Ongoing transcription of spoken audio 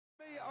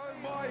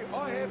my,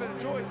 I have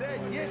enjoyed that,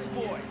 yes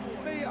boy.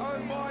 Me oh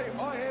my,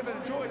 I have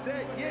enjoyed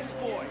that, yes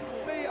boy.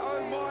 Me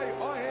oh my,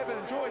 I have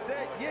enjoyed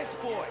that, yes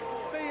boy.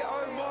 Me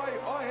oh my,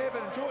 I have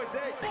enjoyed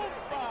that. Me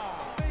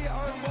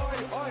oh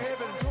my, I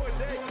have enjoyed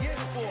that, yes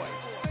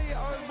boy. Me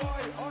oh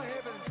my, I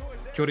have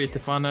enjoyed that. Kia ora te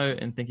whānau,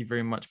 and thank you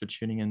very much for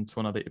tuning in to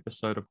another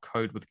episode of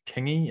Code with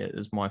Kingy. It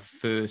is my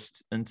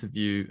first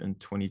interview in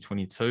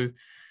 2022,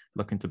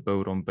 looking to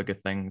build on bigger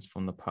things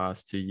from the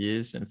past 2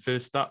 years. And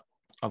first up,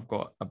 I've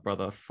got a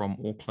brother from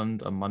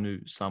Auckland, a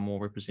Manu Samoa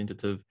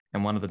representative,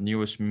 and one of the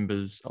newest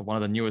members of one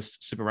of the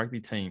newest Super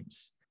Rugby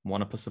teams,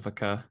 Moana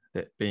Pacifica,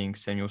 that being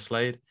Samuel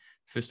Slade.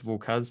 First of all,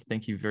 Cuz,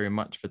 thank you very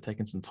much for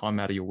taking some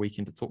time out of your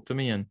weekend to talk to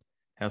me, and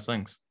how's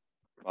things?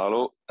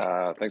 Hello,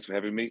 thanks for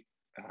having me.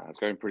 It's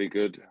going pretty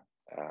good.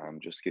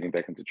 Just getting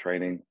back into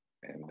training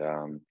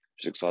and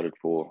just excited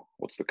for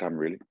what's to come,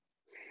 really.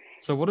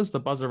 So what is the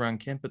buzz around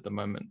camp at the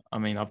moment? I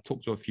mean, I've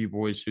talked to a few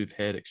boys who've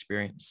had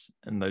experience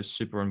in those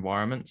super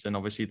environments, and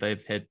obviously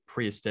they've had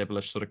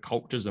pre-established sort of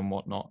cultures and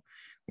whatnot,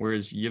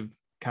 whereas you've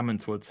come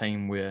into a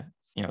team where,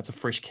 you know, it's a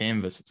fresh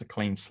canvas, it's a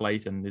clean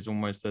slate, and there's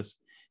almost this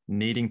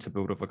needing to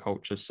build up a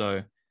culture.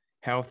 So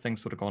how have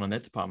things sort of gone in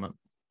that department?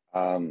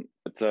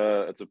 It's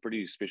a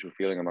pretty special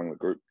feeling among the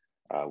group.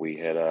 We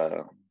had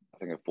I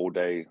think a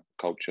 4-day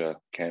culture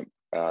camp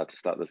to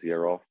start this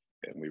year off,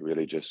 and we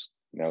really just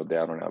nailed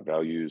down on our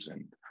values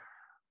and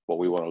what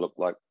we want to look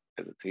like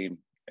as a team.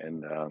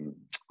 And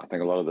I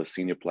think a lot of the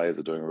senior players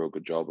are doing a real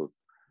good job of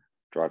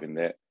driving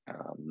that.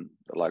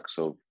 The likes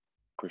of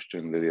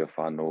Christian, Lilia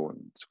Fano, and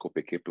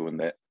Skope Kepu and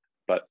that.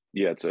 But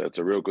yeah, it's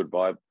a real good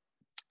vibe.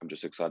 I'm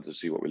just excited to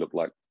see what we look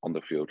like on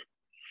the field.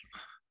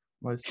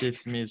 Most definitely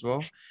to me as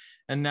well.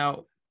 And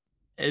now,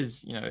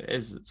 as you know,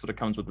 as it sort of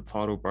comes with the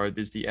title, bro,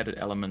 there's the added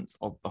elements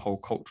of the whole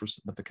cultural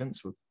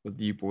significance with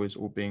you boys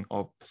all being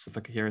of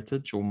Pacifica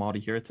heritage or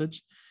Māori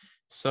heritage.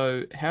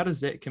 So how does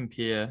that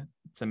compare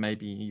to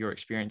maybe your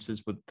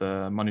experiences with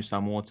the Manu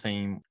Samoa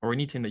team or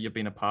any team that you've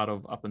been a part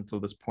of up until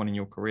this point in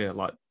your career?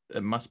 Like,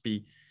 it must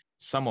be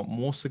somewhat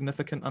more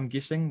significant, I'm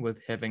guessing, with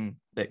having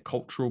that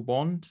cultural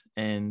bond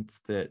and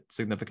that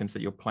significance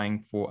that you're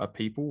playing for a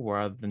people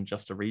rather than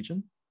just a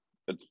region.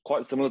 It's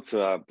quite similar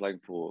to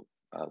playing for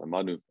the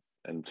Manu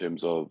in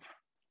terms of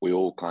we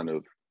all kind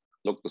of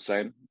look the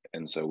same,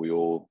 and so we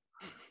all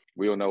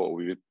know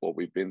what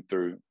we've been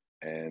through,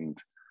 and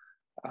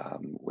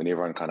when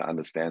everyone kind of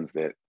understands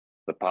that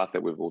the path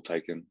that we've all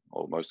taken,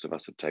 or most of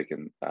us have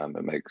taken,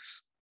 it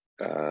makes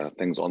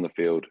things on the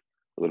field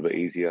a little bit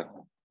easier.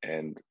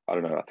 And I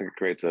don't know, I think it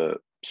creates a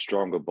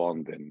stronger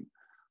bond than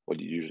what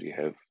you usually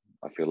have.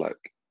 I feel like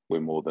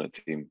we're more than a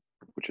team,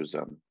 which is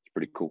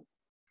pretty cool.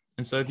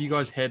 And so have you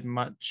guys had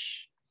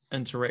much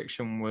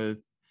interaction with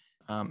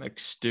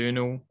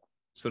external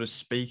sort of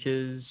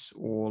speakers,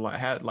 or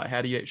how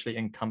do you actually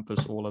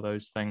encompass all of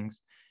those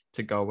things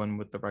to go in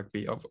with the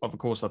rugby? Of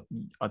course,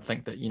 I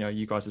think that, you know,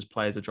 you guys as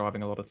players are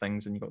driving a lot of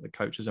things and you've got the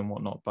coaches and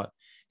whatnot, but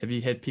have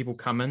you had people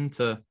come in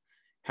to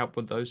help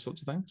with those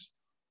sorts of things?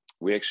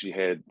 We actually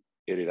had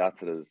Eri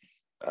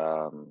Ratara's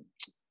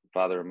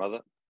father and mother,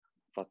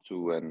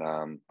 Fatu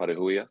and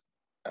Parehuia.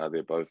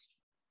 They're both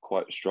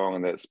quite strong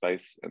in that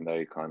space, and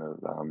they kind of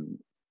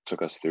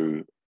took us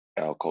through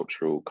our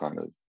cultural kind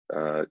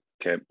of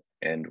camp.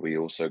 And we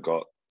also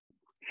got,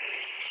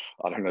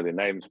 I don't know their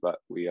names, but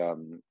we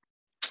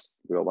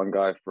got one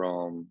guy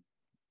from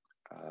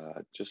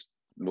just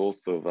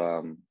north of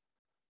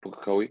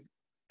Pukekohe,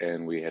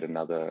 and we had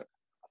another,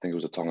 I think it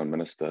was a Tongan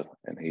minister,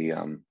 and he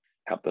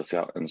helped us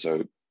out. And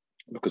so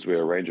because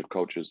we're a range of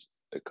cultures,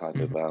 it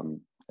kind of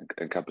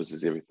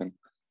encompasses everything.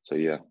 So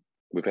yeah,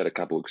 we've had a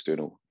couple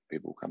external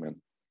people come in.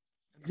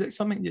 Is it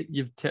something that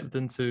you've tapped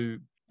into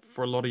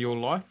for a lot of your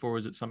life, or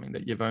is it something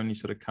that you've only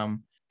sort of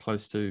come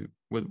close to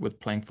with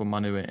playing for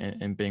Manu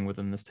and being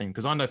within this team?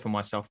 Because I know for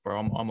myself, bro,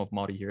 I'm of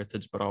Māori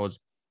heritage, but I was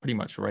pretty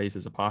much raised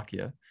as a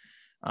Pākehā.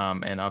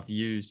 And I've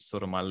used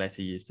sort of my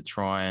latter years to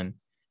try and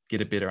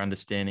get a better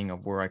understanding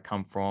of where I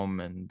come from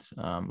and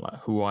like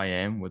who I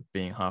am, with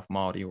being half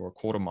Māori or a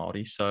quarter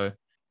Māori. So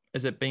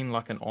has it been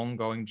like an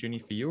ongoing journey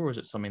for you, or is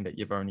it something that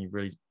you've only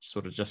really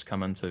sort of just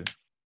come into?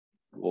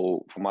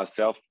 Well, for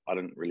myself, I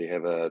didn't really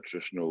have a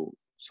traditional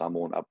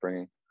Samoan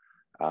upbringing.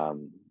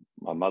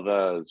 My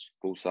mother is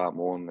full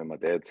Samoan and my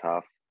dad's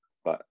half,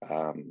 but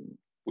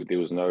there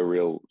was no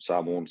real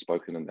Samoan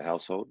spoken in the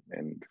household.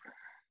 And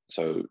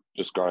so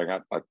just growing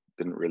up, I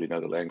didn't really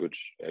know the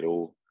language at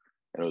all.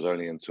 And it was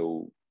only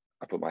until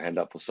I put my hand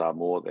up for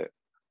Samoa that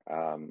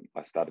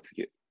I started to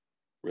get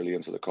really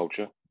into the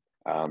culture.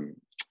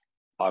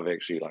 I've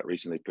actually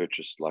recently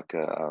purchased like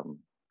an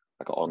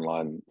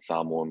online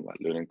Samoan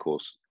learning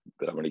course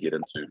that I'm going to get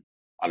into.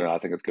 I don't know, I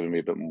think it's given me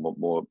a bit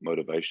more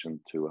motivation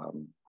to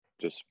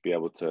just be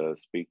able to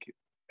speak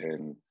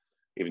and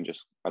even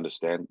just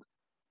understand.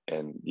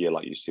 And yeah,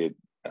 like you said,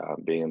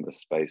 being in this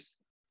space,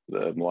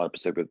 the Moana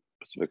Pacific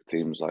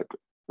teams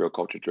real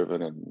culture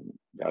driven and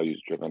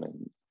values driven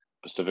and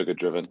Pacifica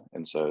driven.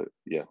 And so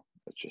yeah,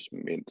 it's just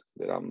meant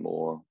that I'm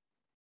more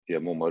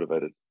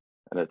motivated,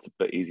 and it's a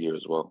bit easier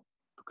as well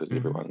because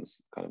everyone's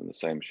kind of in the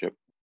same ship.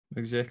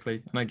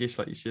 exactly. And I guess,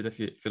 like you said, if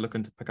you're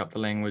looking to pick up the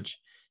language,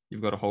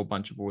 you've got a whole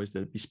bunch of boys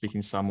that be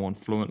speaking Samoan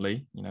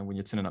fluently, when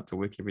you're turning up to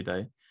work every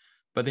day.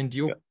 But then do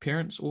Yeah. your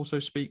parents also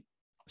speak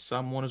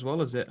Samoan as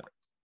well? Is that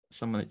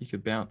something that you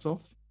could bounce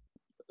off?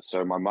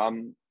 So my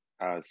mum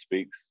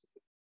speaks,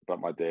 but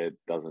my dad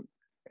doesn't.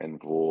 And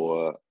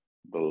for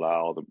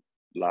the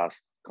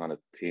last kind of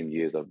 10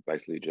 years, I've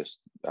basically just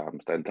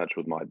stayed in touch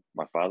with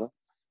my father,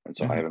 and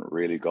so I Mhm. haven't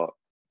really got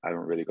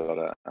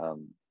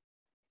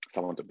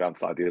someone to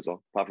bounce ideas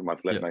off, apart from my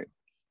Yeah.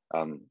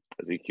 flatmate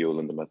Ezekiel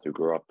Lindemuth, who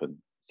grew up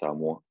in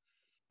Samoa.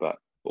 But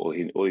all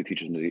he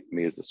teaches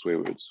me is the swear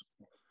words.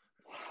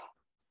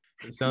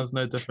 It sounds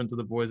no different to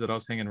the boys that I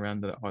was hanging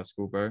around at high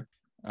school, bro.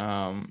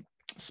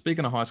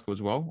 Speaking of high school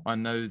as well, I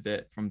know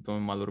that from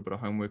doing my little bit of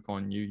homework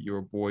on you, you're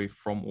a boy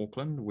from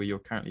Auckland, where you're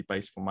currently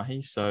based for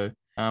Mahi. So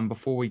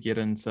before we get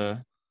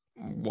into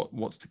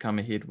what's to come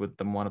ahead with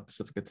the Moana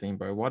Pacifica team,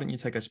 bro, why don't you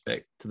take us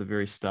back to the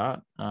very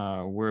start,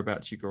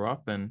 whereabouts you grew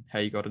up and how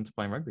you got into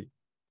playing rugby?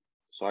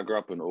 So I grew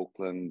up in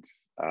Auckland.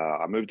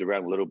 I moved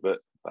around a little bit,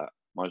 but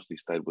mostly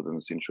stayed within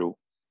the central.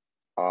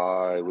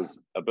 I was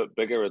a bit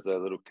bigger as a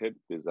little kid.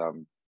 There's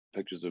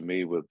pictures of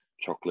me with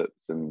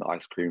chocolates and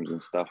ice creams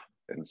and stuff.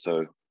 And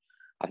so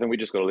I think we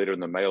just got a letter in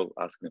the mail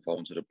asking if I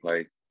wanted to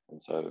play.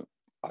 And so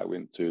I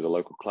went to the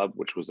local club,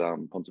 which was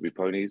Ponsonby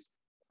Ponies.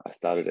 I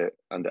started at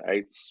under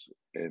eights,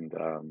 and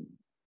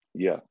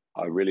yeah,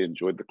 I really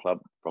enjoyed the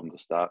club from the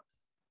start,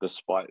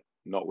 despite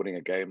not winning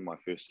a game my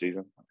first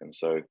season. And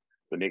so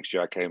the next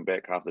year I came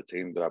back, half the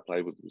team that I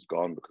played with was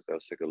gone because they were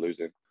sick of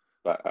losing.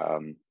 But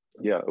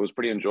yeah, it was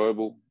pretty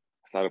enjoyable.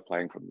 I started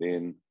playing from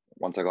then.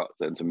 Once I got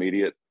to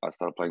intermediate, I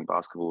started playing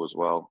basketball as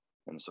well.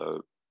 And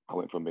so I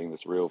went from being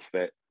this real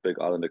fat, big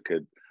Islander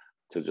kid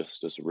to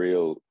just this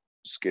real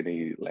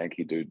skinny,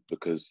 lanky dude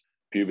because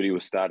puberty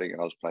was starting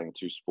and I was playing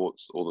two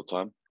sports all the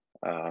time.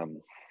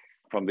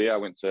 From there, I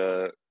went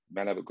to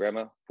Mount Albert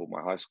Grammar for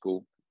my high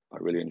school. I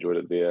really enjoyed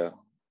it there.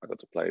 I got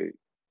to play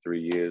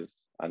 3 years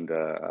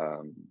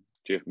under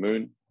Jeff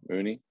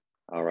Mooney,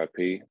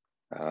 RIP.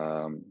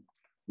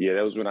 Yeah,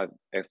 that was when I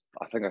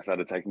think I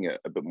started taking it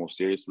a bit more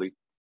seriously.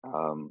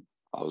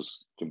 I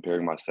was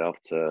comparing myself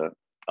to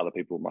other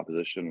people in my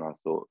position. I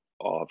thought,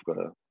 oh, I've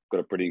got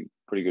a pretty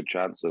good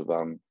chance of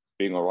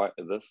being all right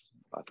at this.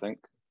 I think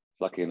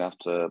lucky enough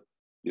to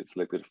get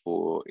selected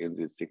for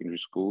NZ secondary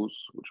schools,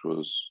 which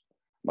was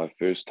my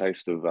first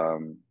taste of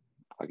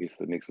I guess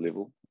the next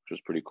level, which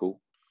was pretty cool.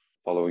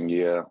 Following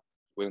year,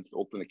 went to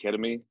Auckland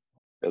Academy.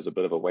 There was a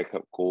bit of a wake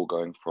up call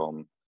going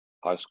from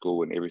high school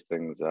when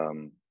everything's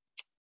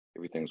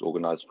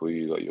organized for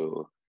you. You got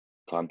your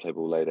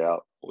timetable laid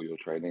out, all your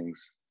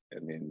trainings,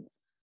 and then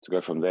to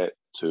go from that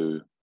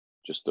to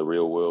just the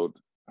real world.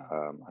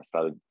 I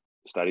started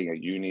studying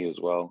at uni as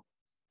well,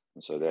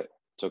 and so that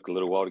took a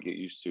little while to get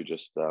used to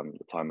just the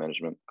time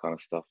management kind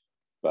of stuff,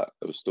 but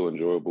it was still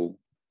enjoyable.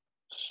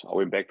 So I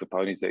went back to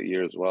ponies that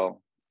year as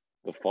well.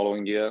 The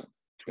following year,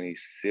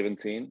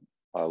 2017,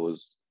 I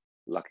was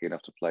lucky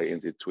enough to play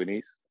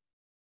NZ20s,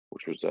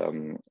 which was a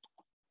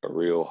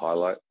real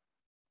highlight.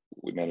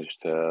 We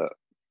managed to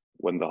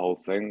win the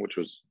whole thing, which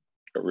was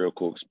a real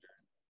cool experience,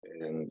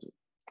 and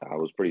it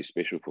was pretty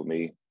special for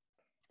me.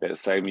 That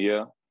same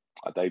year,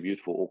 I debuted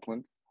for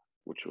Auckland,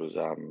 which was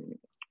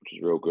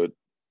real good.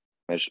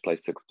 Managed to play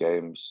 6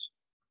 games,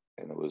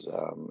 and it was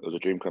a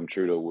dream come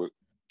true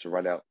to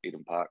run out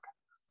Eden Park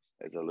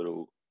as a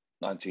little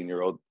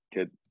 19-year-old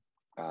kid.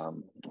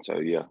 So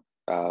yeah,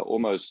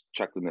 almost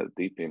chucked in at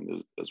the deep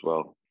end as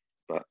well,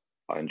 but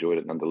I enjoyed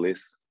it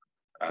nonetheless.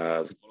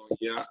 The following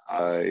year,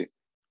 I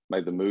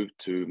made the move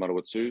to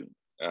Manawatu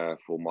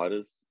for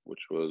Midas,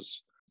 which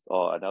was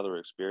another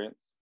experience.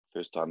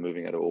 First time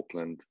moving out of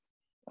Auckland.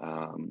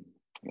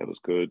 It was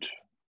good.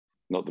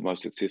 Not the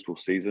most successful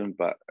season,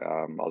 but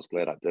I was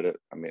glad I did it.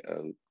 I met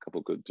a couple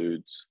of good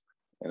dudes,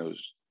 and it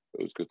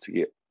was good to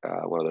get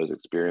one of those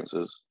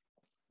experiences.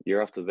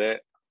 Year after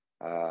that,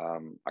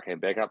 I came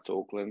back up to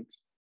Auckland,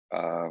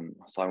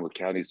 signed with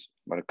Counties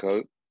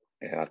Manukau,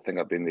 and I think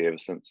I've been there ever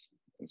since.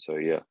 And so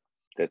yeah,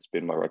 that's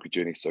been my rugby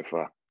journey so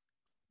far.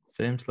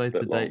 Same slate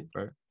to Bit long. date,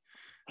 bro.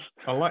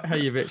 I like how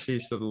you've actually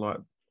sort of like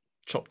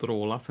chopped it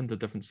all up into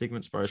different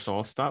segments, bro. So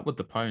I'll start with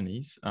the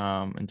ponies.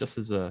 And just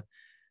as a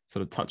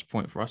sort of touch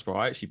point for us, bro,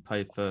 I actually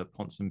played for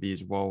Ponsonby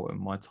as well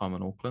in my time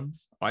in Auckland.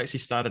 I actually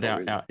started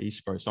Really? out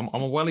east, bro. So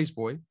I'm a Wellies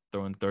boy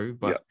through and through,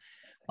 but Yeah.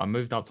 I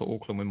moved up to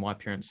Auckland when my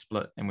parents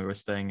split and we were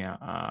staying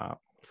out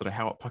sort of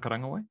Howard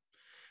Pakaranga way.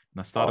 And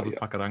I started with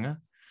Pakaranga.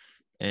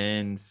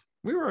 And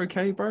we were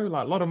okay, bro.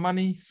 Like a lot of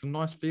money, some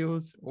nice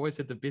fields, always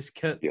had the best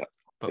kit. Yeah.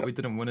 But we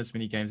didn't win as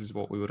many games as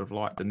what we would have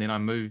liked. And then I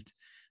moved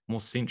more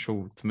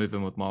central to move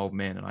in with my old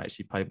man, and I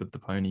actually played with the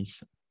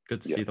ponies.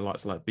 Good to see the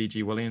likes of like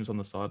BG Williams on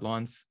the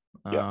sidelines.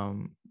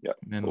 And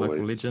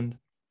local legend.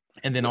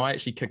 And then I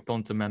actually kicked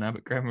on to Mount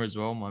Albert Grammar as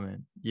well, my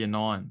man. Year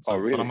 9. So,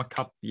 really? But I'm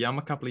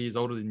a couple of years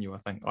older than you, I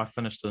think. I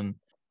finished in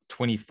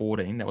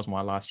 2014. That was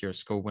my last year of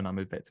school when I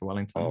moved back to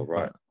Wellington. Oh,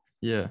 right. But,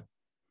 yeah.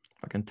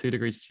 Like in 2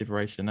 degrees of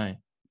separation, eh?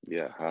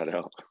 Yeah, hard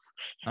out.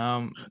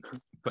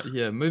 But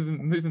yeah,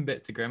 moving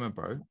back to grammar,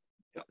 bro.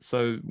 Yeah.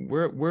 So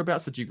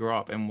whereabouts did you grow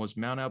up, and was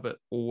Mount Albert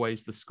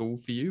always the school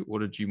for you, or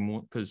did you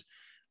more? Because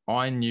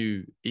I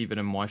knew even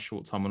in my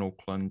short time in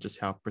Auckland just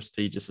how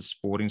prestigious a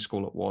sporting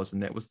school it was,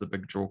 and that was the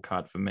big draw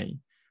card for me.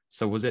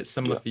 So was that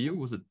similar Yeah. for you, or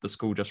was it the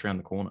school just around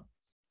the corner?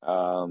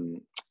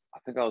 I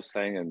think I was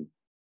staying in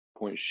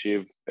Point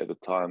Chev at the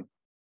time,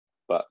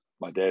 but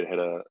my dad had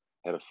a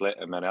flat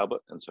in Mount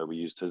Albert, and so we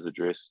used his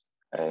address.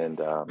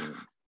 And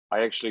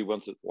I actually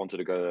wanted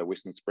to go to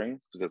Western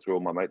Springs because that's where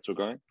all my mates were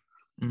going.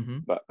 Mm-hmm.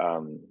 But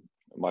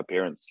my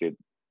parents said,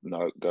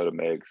 no, go to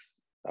Mags.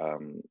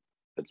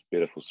 It's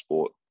better for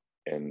sport.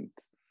 And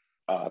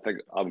I think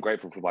I'm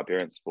grateful for my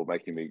parents for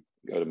making me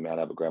go to Mount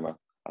Albert Grammar.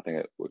 I think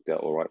it worked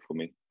out all right for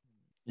me.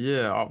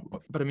 Yeah,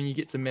 but I mean, you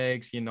get to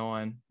Mags, year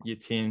 9, year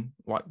 10.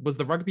 Like, was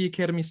the rugby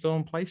academy still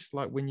in place,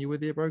 like when you were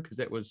there, bro? Because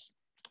that was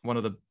one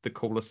of the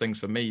coolest things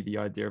for me, the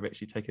idea of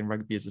actually taking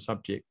rugby as a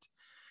subject.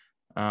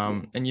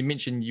 And you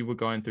mentioned you were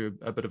going through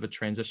a bit of a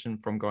transition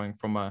from going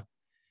from a,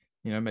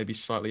 maybe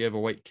slightly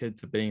overweight kid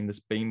to being this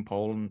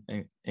beanpole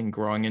and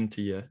growing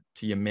into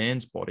your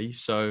man's body.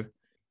 So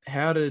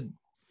how did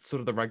sort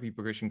of the rugby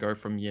progression go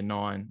from year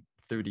 9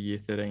 through to year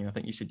 13? I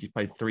think you said you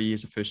played 3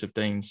 years of first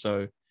 15.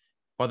 So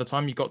by the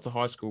time you got to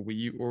high school, were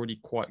you already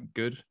quite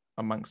good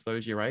amongst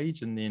those your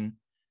age? And then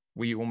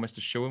were you almost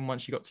a shoo-in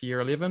once you got to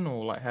year 11?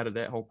 Or like, how did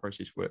that whole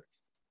process work?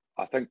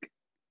 I think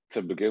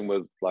to begin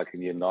with, like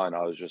in year 9,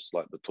 I was just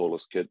like the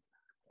tallest kid.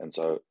 And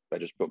so they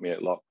just put me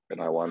at lock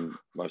and I won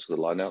most of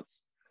the lineouts.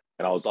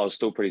 And I was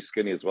still pretty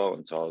skinny as well.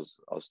 And so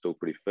I was still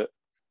pretty fit.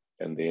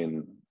 And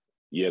then,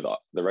 yeah,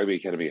 the rugby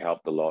academy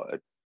helped a lot.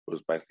 It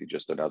was basically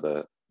just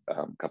another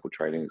couple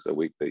trainings a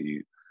week that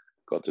you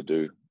got to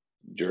do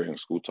during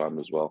school time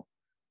as well.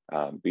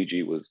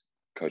 BG was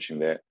coaching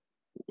that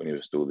when he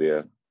was still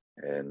there,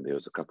 and there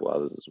was a couple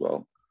others as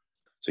well.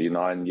 So year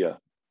 9,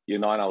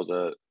 I was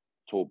a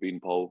tall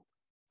beanpole.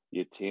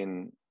 Year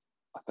 10,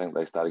 I think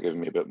they started giving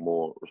me a bit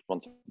more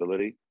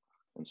responsibility,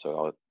 and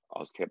so I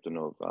was captain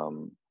of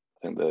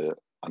I think the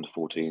under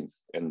 14s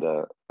and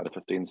the under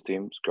 15s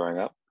teams growing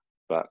up.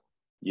 But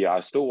yeah,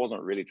 I still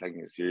wasn't really taking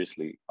it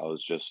seriously. I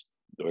was just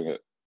doing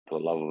it for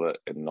the love of it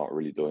and not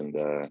really doing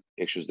the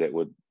extras that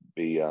would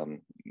be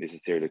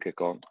necessary to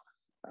kick on.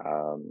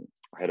 I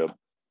had a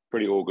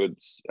pretty all good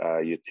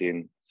year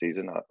 10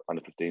 season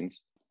under 15s,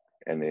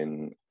 and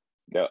then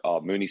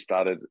Mooney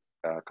started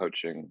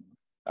coaching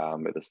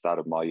at the start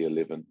of my year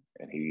 11,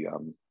 and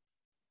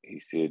he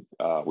said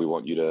we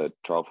want you to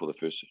trial for the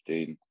first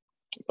 15,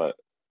 but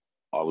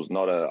I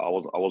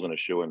wasn't a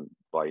shoo-in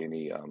by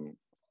any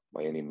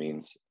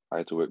means. I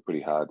had to work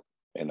pretty hard,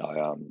 and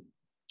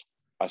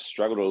I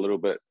struggled a little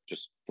bit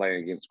just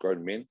playing against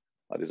grown men.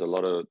 Like there's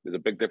a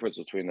big difference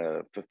between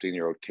a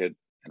 15-year-old kid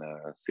and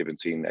a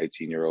 17,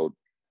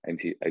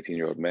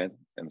 18-year-old man.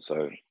 And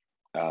so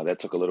that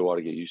took a little while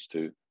to get used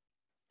to.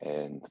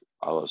 And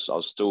I was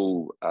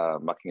still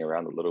mucking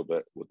around a little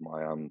bit with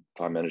my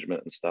time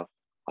management and stuff.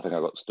 I think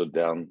I got stood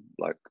down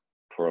like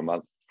for a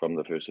month from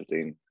the first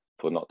 15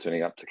 for not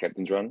turning up to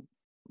captain's run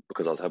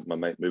because I was having my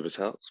mate move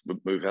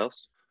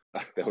house.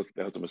 that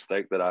was a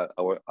mistake that I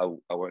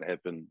won't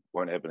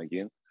happen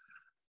again.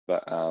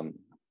 But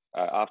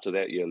after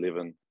that year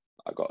 11,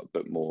 I got a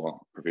bit more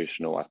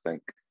professional. I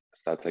think I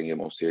started taking it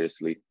more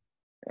seriously,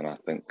 and I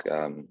think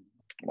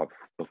my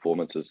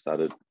performances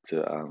started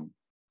to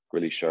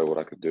really show what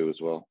I could do as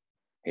well.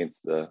 Hence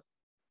the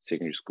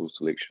secondary school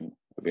selection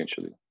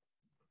eventually.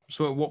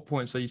 So at what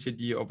point, so you said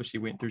you obviously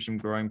went through some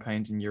growing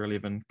pains in year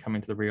 11,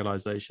 coming to the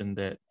realization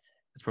that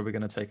it's probably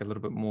going to take a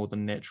little bit more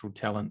than natural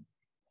talent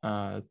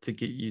to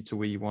get you to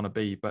where you want to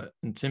be. But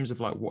in terms of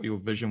like what your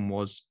vision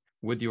was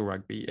with your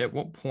rugby, at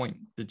what point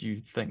did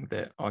you think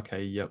that,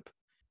 okay, yep,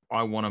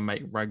 I want to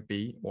make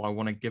rugby, or I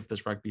want to give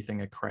this rugby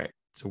thing a crack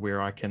to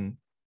where I can,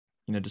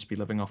 just be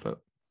living off it?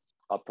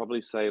 I'd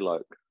probably say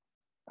like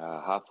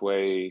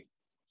halfway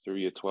through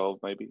year 12,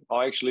 maybe.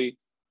 Oh, actually,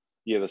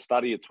 yeah, the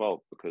start of year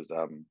 12, because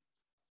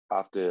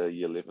after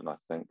year 11, I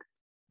think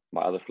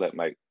my other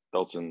flatmate,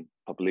 Dalton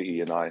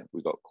Papali'i, and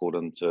we got called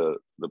into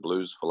the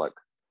Blues for like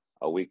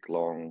a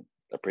week-long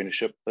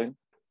apprenticeship thing.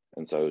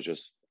 And so it was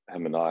just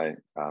him and I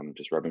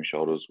just rubbing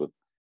shoulders with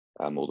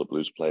all the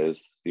Blues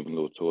players, Stephen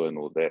Luatua and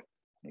all that.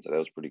 And so that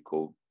was pretty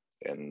cool.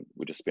 And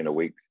we just spent a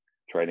week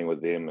training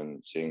with them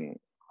and seeing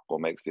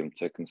what makes them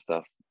tick and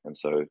stuff. And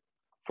so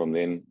from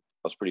then,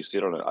 I was pretty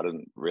set on it. I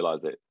didn't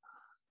realize that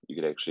you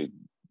could actually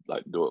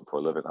like do it for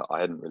a living. I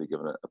hadn't really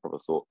given it a proper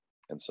thought.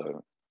 And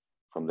so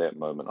from that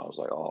moment, I was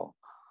like, oh,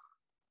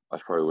 I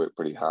should probably work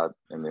pretty hard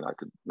and then I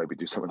could maybe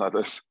do something like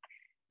this.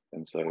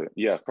 And so,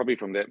 yeah, probably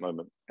from that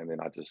moment. And then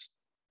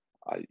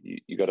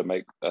you got to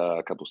make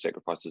a couple of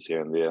sacrifices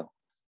here and there.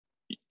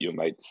 Your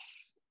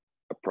mates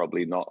are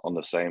probably not on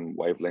the same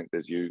wavelength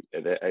as you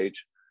at that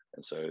age.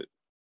 And so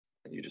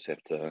you just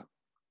have to,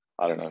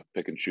 I don't know,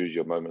 pick and choose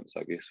your moments,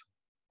 I guess.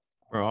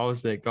 Bro, I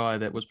was that guy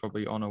that was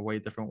probably on a way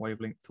different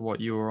wavelength to what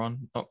you were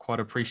on, not quite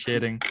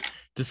appreciating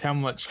just how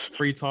much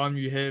free time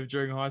you have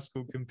during high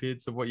school compared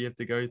to what you have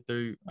to go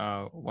through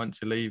once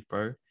you leave,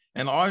 bro.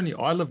 And I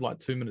live like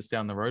 2 minutes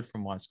down the road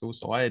from my school,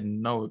 so I had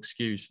no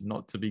excuse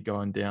not to be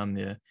going down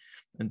there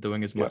and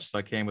doing as much as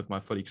I can with my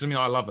footy. Because I mean,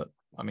 I love it.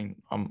 I mean,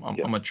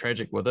 I'm a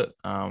tragic with it.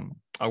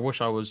 I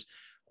wish I was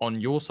on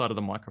your side of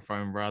the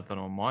microphone rather than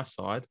on my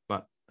side,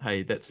 but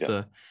hey, that's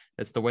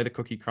the way the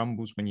cookie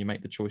crumbles when you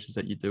make the choices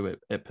that you do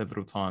at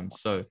pivotal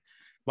times. So,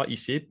 like you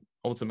said,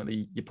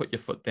 ultimately you put your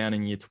foot down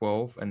in year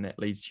 12, and that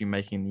leads to you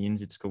making the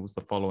NZ schools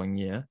the following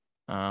year.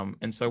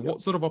 And so,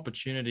 what sort of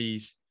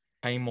opportunities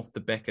came off the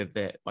back of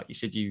that? Like you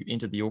said, you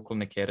entered the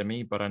Auckland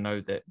Academy, but I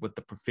know that with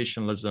the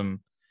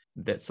professionalism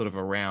that's sort of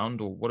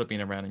around, or would have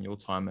been around in your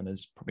time and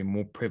is probably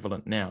more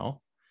prevalent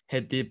now,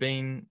 had there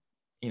been,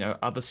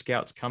 other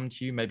scouts come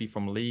to you, maybe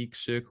from league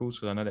circles?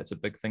 Because I know that's a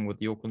big thing with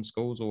the Auckland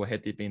schools. Or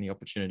had there been the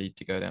opportunity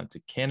to go down to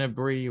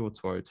Canterbury or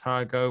to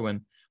Otago?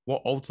 And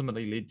what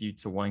ultimately led you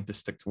to wanting to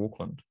stick to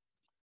Auckland?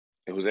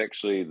 It was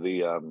actually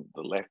the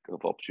lack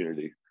of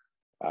opportunity,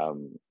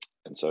 and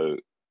so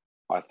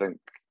I think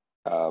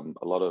a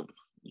lot of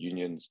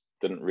unions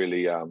didn't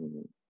really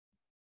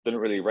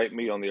rate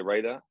me on their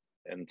radar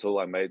until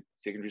I made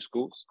secondary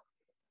schools,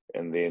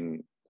 and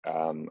then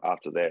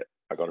after that,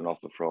 I got an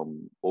offer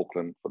from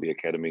Auckland for the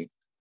academy,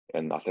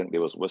 and I think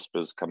there was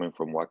whispers coming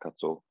from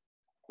Waikato,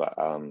 but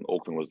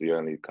Auckland was the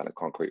only kind of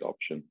concrete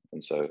option,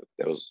 and so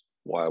that was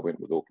why I went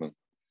with Auckland.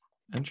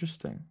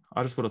 Interesting.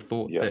 I just would have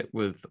thought that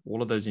with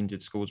all of those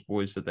NZ schools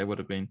boys that they would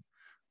have been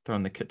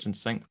throwing the kitchen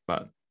sink,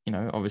 but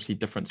obviously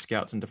different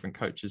scouts and different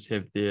coaches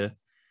have their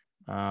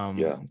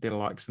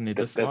likes and their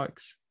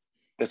dislikes.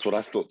 That's what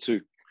I thought too.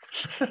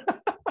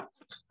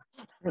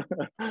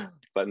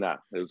 But nah,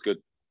 it was good.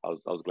 I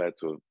was glad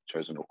to have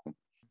chosen Auckland.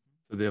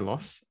 So their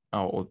loss?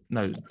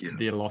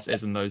 Their loss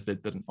as in those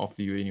that didn't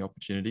offer you any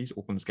opportunities,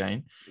 Auckland's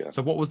gain. Yeah.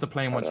 So what was the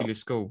plan once you left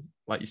school?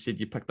 Like you said,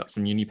 you picked up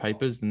some uni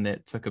papers, and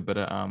that took a bit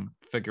of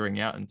figuring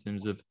out in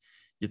terms of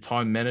your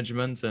time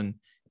management and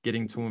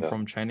getting to and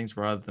from trainings,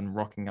 rather than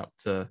rocking up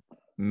to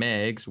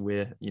mags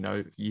where,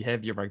 you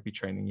have your rugby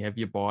training, you have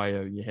your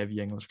bio, you have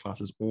your English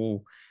classes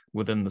all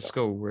within the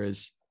school.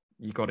 Whereas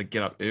you got to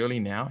get up early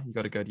now. You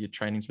got to go to your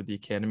trainings with the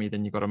academy,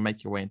 then you got to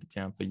make your way into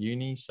town for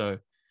uni. So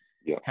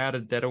how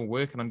did that all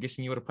work? And I'm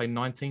guessing you would have played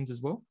 19s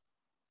as well?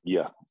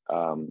 Yeah.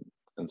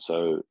 And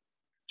so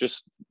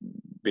just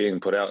being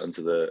put out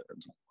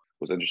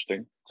was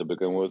interesting to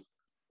begin with.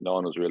 No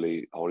one was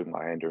really holding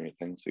my hand or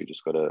anything. So you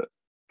just got to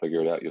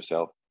figure it out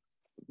yourself.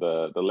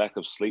 The lack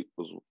of sleep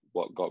was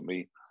what got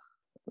me.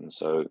 And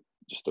so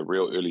just the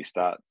real early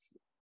starts,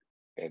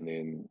 and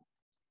then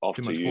off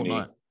to uni.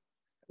 Fortnite.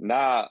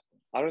 Nah,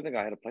 I don't think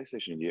I had a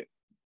PlayStation yet.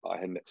 I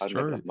didn't have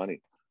enough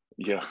money.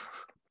 Yeah.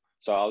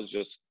 So I was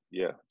just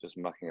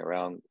mucking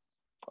around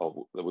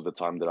with the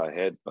time that I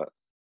had. But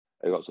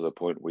it got to the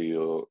point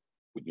where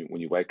when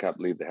you wake up,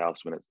 leave the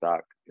house when it's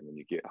dark, and then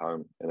you get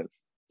home and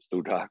it's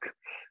still dark.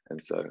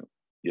 And so,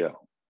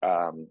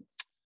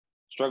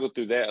 struggled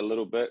through that a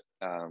little bit,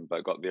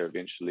 but got there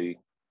eventually.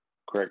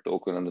 Cracked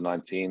Auckland under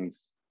 19s,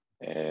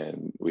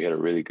 and we had a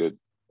really good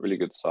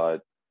side,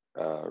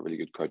 really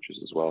good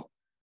coaches as well.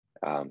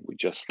 We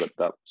just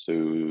slipped up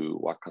to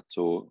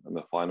Waikato in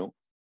the final,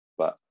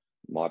 but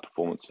my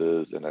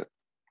performances and a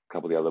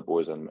couple of the other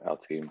boys on our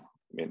team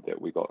meant that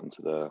we got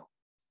into the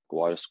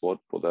wider squad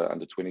for the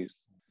under 20s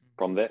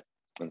from that.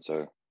 And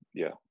so,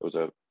 it was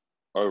a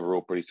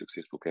overall pretty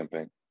successful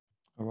campaign.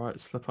 All right,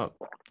 slip up,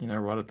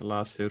 right at the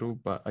last hurdle.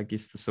 But I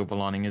guess the silver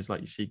lining is,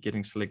 like you see,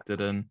 getting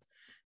selected in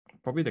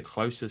probably the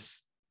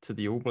closest to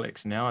the All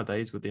Blacks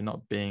nowadays, with there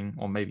not being,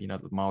 or maybe, the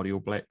Māori All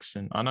Blacks.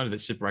 And I know that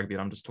Super Rugby,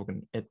 I'm just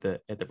talking at the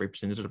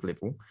representative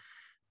level.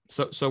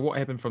 So what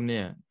happened from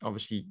there?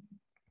 Obviously,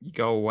 you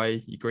go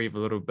away, you grieve a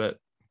little bit,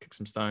 kick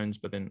some stones,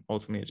 but then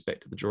ultimately it's back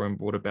to the drawing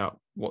board about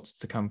what's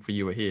to come for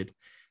you ahead.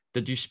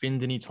 Did you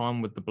spend any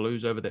time with the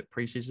Blues over that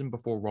preseason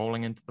before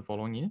rolling into the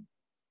following year?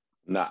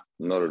 Nah,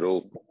 not at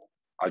all.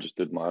 I just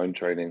did my own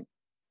training.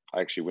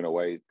 I actually went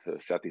away to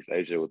Southeast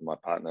Asia with my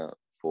partner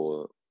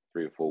for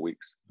 3 or 4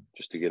 weeks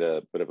just to get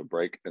a bit of a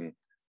break. And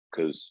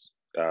because,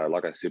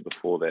 like I said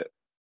before, that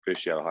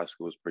first year of high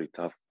school was pretty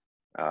tough.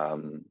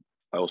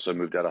 I also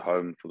moved out of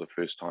home for the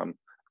first time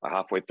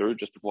halfway through,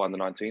 just before under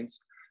 19s.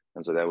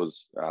 And so that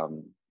was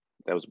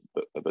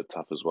a bit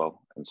tough as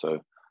well. And so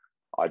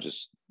I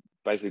just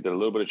basically did a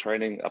little bit of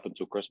training up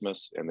until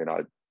Christmas, and then I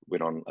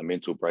went on a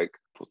mental break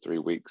for 3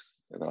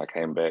 weeks, and then I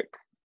came back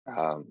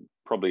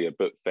probably a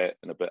bit fat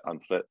and a bit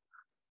unfit,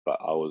 but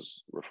I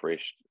was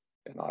refreshed,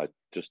 and I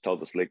just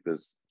told the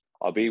selectors,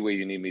 I'll be where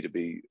you need me to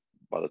be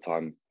by the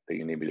time that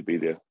you need me to be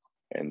there.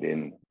 And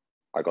then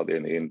I got there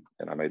in the end,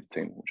 and I made the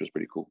team, which was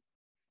pretty cool.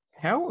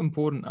 How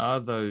important are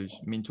those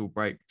mental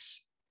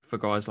breaks for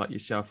guys like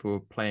yourself who are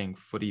playing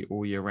footy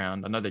all year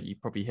round? I know that you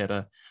probably had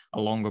a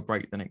longer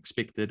break than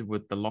expected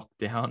with the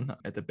lockdown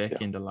at the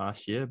back end of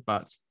last year,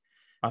 but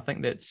I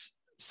think that's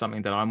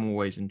something that I'm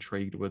always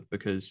intrigued with,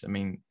 because,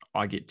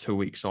 I get 2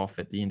 weeks off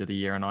at the end of the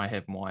year, and I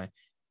have my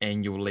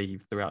annual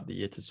leave throughout the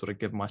year to sort of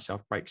give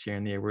myself breaks here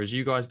and there, whereas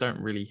you guys don't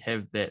really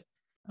have that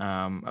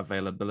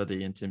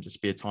availability in terms of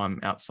spare time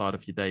outside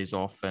of your days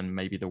off and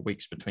maybe the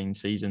weeks between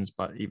seasons,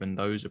 but even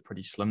those are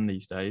pretty slim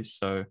these days.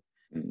 So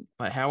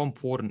like, how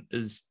important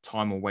is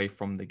time away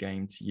from the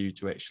game to you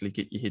to actually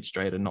get your head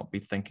straight and not be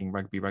thinking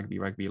rugby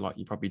like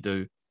you probably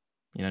do,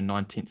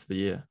 9/10 of the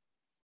year?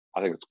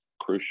 I think it's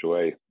crucial,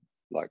 eh?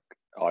 Like,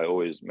 I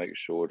always make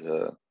sure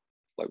to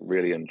like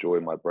really enjoy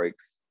my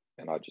breaks,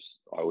 and I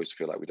always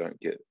feel like we don't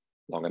get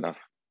long enough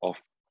off.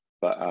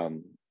 But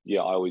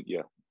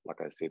like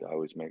I said, I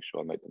always make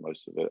sure I make the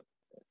most of it,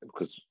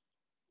 because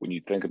when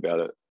you think about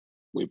it,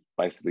 we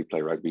basically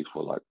play rugby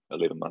for like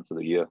 11 months of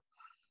the year,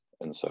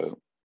 and so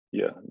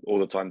all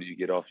the time that you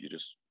get off, you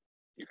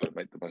got to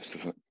make the most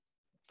of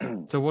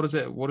it. So what does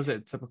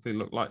that typically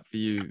look like for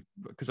you?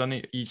 Because I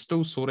know you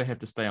still sort of have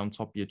to stay on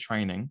top of your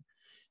training,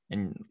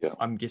 and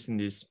I'm guessing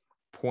there's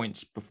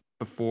points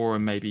before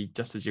and maybe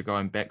just as you're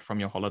going back from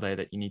your holiday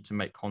that you need to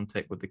make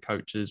contact with the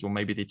coaches, or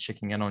maybe they're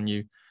checking in on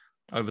you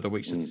over the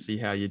weeks just to see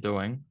how you're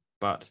doing.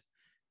 But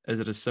is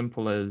it as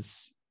simple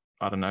as,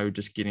 I don't know,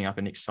 just getting up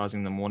and exercising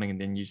in the morning and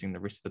then using the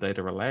rest of the day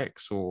to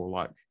relax? Or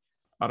like,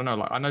 I don't know,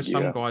 like I know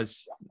some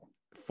guys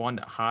find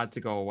it hard to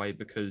go away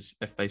because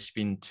if they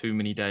spend too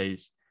many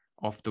days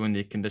off doing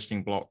their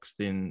conditioning blocks,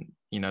 then,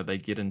 they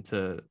get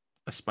into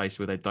a space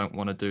where they don't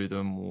want to do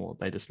them, or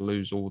they just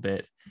lose all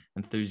that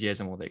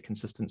enthusiasm or that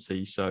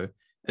consistency. So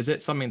is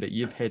that something that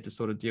you've had to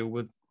sort of deal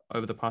with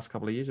over the past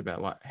couple of years,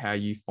 about like how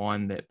you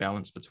find that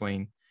balance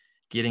between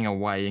getting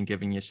away and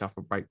giving yourself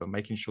a break, but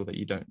making sure that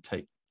you don't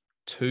take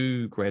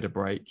too great a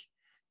break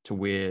to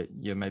where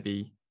you're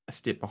maybe a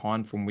step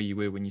behind from where you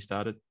were when you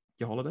started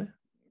your holiday?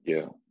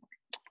 Yeah,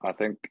 I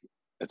think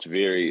it's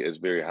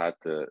very hard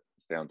to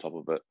stay on top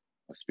of it,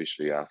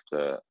 especially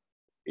after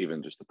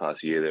even just the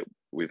past year that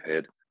we've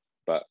had.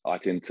 But I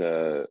tend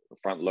to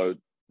front load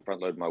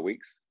my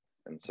weeks,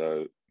 and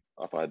so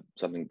if I had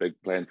something big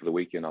planned for the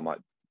weekend, I might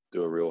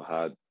do a real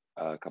hard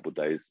couple of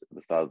days at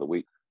the start of the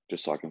week,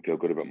 just so I can feel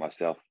good about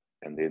myself,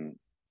 and then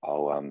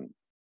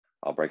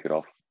I'll break it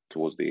off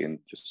towards the end,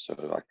 just so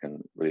I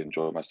can really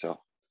enjoy myself.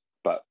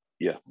 But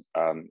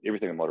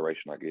everything in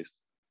moderation, I guess.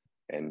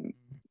 And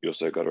you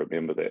also got to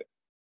remember that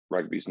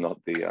rugby's not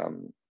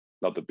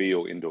the be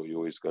all end all. You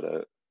always got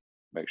to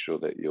make sure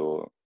that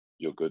you're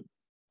good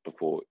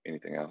before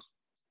anything else.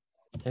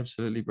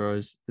 Absolutely,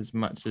 bros. As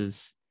much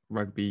as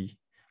rugby,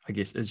 I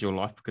guess, is your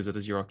life, because it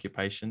is your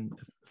occupation,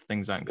 if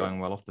things aren't going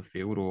well off the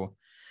field, or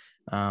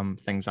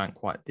things aren't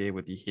quite there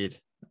with your head,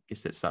 I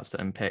guess that starts to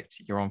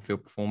impact your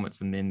on-field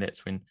performance, and then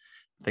that's when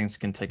things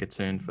can take a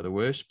turn for the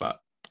worse. But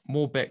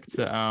more back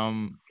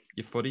to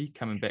your footy,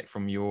 coming back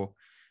from your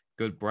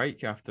good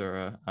break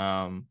after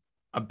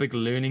a big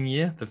learning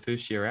year, the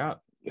first year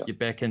out. You're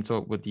back into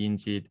it with the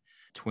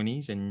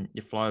NZ20s, and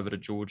you fly over to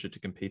Georgia to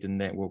compete in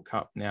that World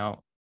Cup.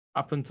 Now,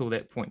 up until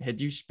that point,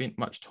 had you spent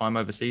much time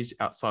overseas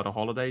outside of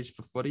holidays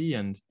for footy?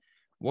 And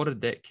what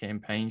did that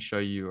campaign show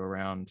you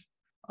around,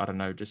 I don't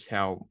know, just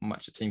how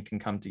much a team can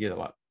come together?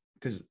 Like,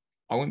 because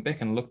I went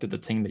back and looked at the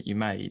team that you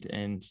made,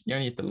 and you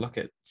only have to look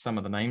at some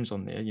of the names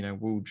on there,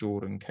 Will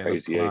Jordan,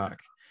 Caleb Clark,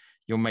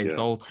 your mate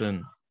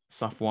Dalton,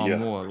 Safwan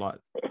Moore, like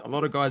a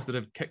lot of guys that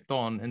have kicked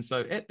on. And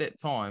so at that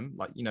time,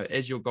 like,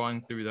 as you're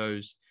going through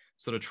those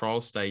sort of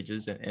trial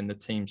stages and the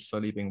team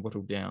slowly being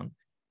whittled down,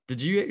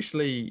 did you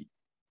actually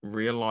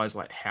realize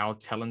like how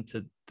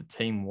talented the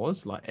team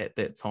was like at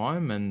that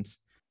time? And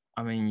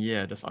I mean,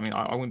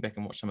 I went back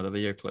and watched some of the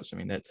video clips. I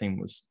mean, that team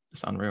was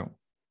just unreal.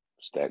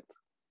 Stacked.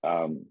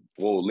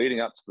 Well, leading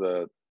up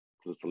to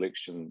the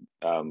selection,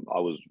 I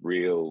was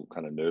real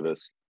kind of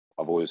nervous.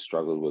 I've always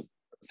struggled with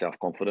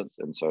self-confidence,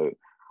 and so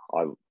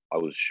I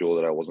was sure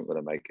that I wasn't going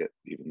to make it,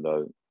 even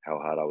though how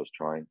hard I was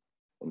trying.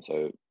 And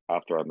so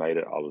after I made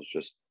it, I was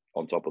just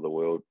on top of the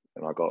world,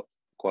 and I got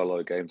quite a lot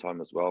of game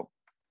time as well.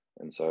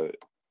 And so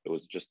it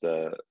was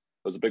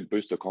a big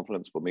boost of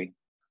confidence for me.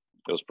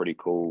 It was pretty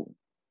cool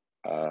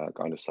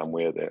going to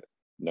somewhere that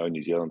no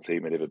New Zealand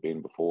team had ever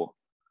been before.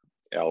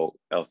 Our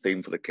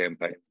theme for the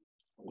campaign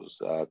was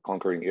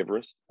conquering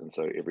Everest, and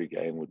so every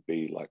game would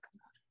be like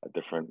a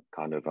different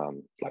kind of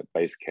like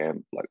base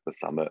camp, like the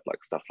summit,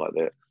 like stuff like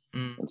that.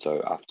 And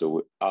so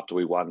after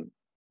we won,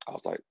 I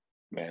was like,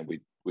 man,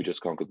 we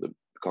just conquered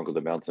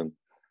the mountain.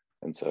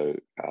 And so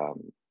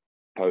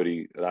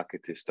Pody,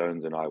 Rakete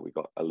Stones, and we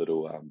got a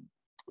little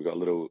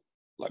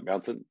like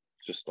mountain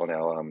just on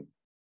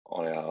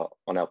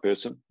our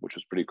person, which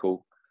was pretty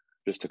cool,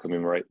 just to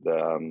commemorate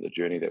the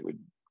journey that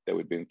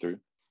we'd been through.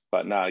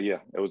 But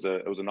it was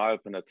an eye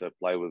opener to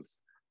play with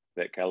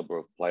that caliber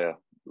of player,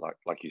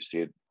 like you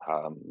said,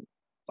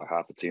 like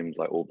half the teams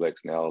like All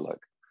Blacks now, like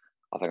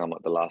I think I'm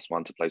like the last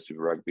one to play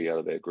Super Rugby out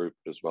of their group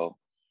as well.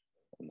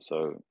 And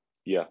so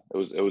it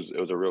was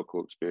a real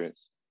cool experience,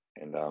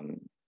 and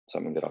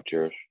something that I'll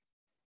cherish.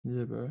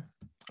 Yeah, bro.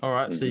 All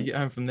right, so you get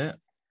home from that,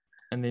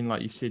 and then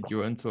like you said, you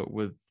were into it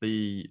with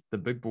the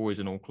big boys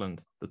in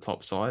Auckland, the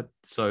top side.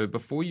 So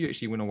before you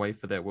actually went away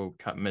for that World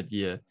Cup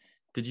mid-year,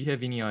 did you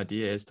have any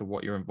idea as to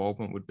what your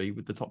involvement would be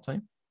with the top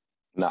team?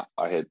 No,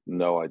 I had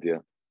no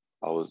idea.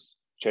 I was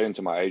chatting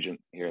to my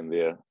agent here and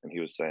there, and he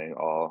was saying,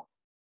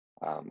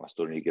 I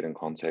still need to get in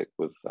contact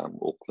with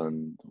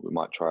Auckland. We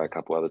might try a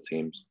couple other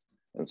teams.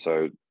 And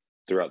so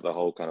throughout the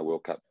whole kind of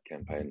World Cup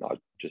campaign, I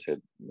just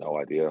had no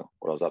idea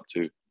what I was up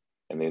to.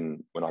 And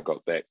then when I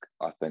got back,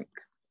 I think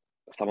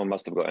someone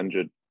must have got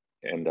injured,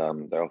 and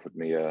they offered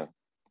me a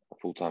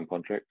full-time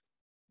contract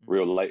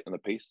real late in the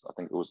piece. I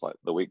think it was like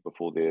the week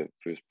before their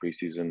first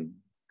preseason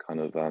kind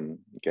of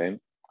game.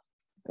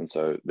 And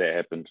so that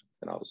happened,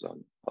 and I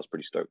was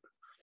pretty stoked.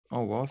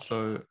 Oh, well,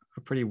 so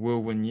a pretty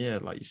whirlwind year.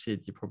 Like you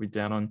said, you're probably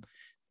down on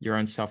your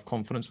own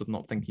self-confidence with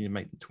not thinking you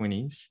make the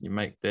 20s. You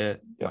make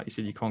that, like you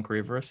said, you conquer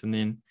Everest, and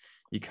then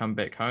you come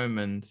back home,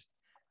 and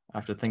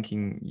after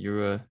thinking you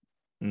were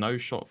no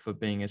shot for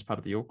being as part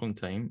of the Auckland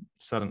team,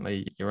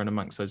 suddenly you're in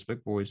amongst those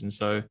big boys. And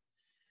so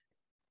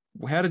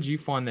how did you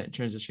find that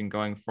transition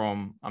going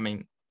from, I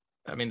mean,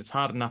 it's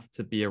hard enough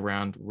to be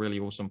around really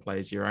awesome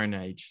players your own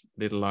age,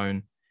 let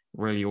alone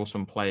really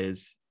awesome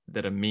players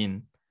that are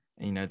men,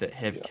 you know, that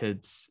have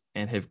kids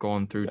and have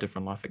gone through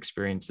different life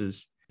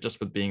experiences just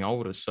with being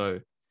older. So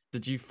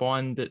did you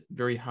find it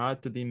very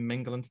hard to then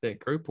mingle into that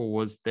group, or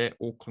was that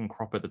Auckland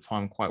crop at the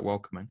time quite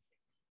welcoming?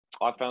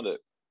 I found it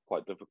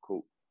quite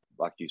difficult.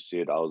 Like you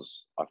said,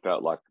 I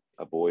felt like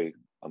a boy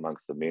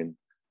amongst the men.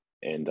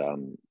 And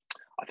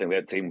I think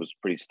that team was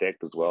pretty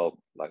stacked as well.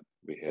 Like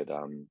we had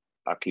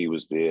Aki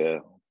was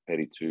there,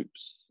 Paddy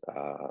Toops,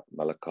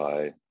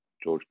 Malakai,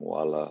 George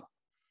Moala,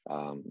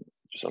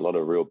 just a lot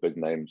of real big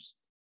names.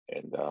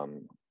 And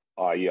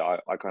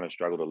I kind of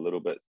struggled a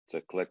little bit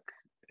to click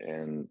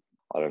and,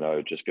 I don't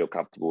know, just feel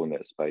comfortable in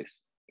that space.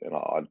 And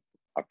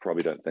I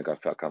probably don't think I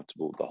felt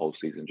comfortable the whole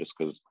season just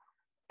because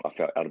I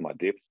felt out of my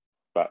depth.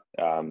 But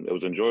it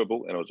was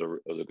enjoyable, and it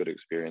was a good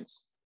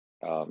experience.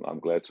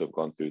 I'm glad to have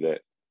gone through that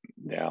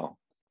now.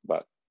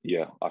 But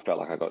yeah, I felt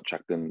like I got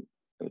chucked in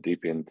the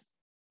deep end.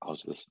 I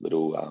was this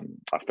little,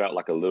 I felt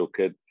like a little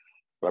kid,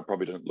 but I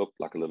probably didn't look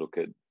like a little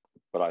kid.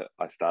 But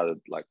I started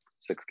like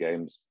 6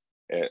 games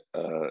at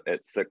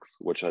 6,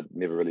 which I'd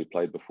never really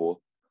played before.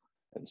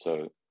 And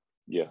so,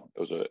 yeah, it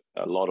was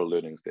a lot of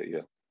learnings that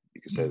year.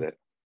 You could say that.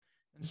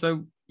 And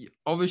so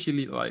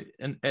obviously, like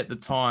at the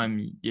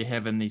time, you're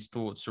having these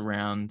thoughts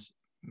around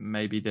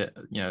maybe that,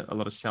 you know, a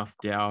lot of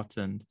self-doubt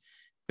and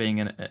being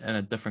in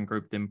a different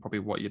group than probably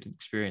what you'd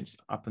experienced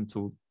up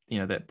until, you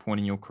know, that point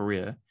in your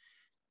career.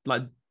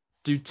 Like,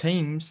 do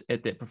teams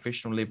at that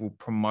professional level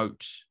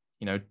promote,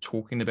 you know,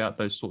 talking about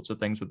those sorts of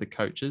things with the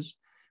coaches,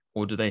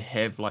 or do they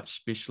have like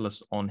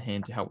specialists on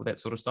hand to help with that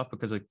sort of stuff?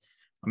 Because I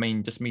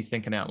mean, just me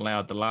thinking out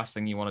loud, the last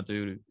thing you want to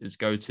do is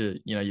go to,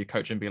 you know, your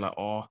coach and be like,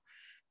 oh,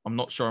 I'm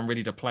not sure I'm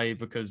ready to play,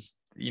 because,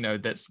 you know,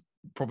 that's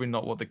probably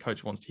not what the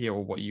coach wants to hear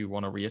or what you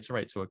want to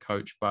reiterate to a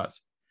coach. But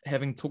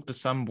having talked to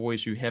some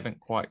boys who haven't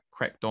quite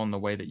cracked on the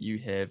way that you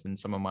have and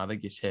some of my other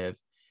guests have,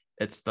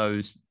 it's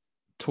those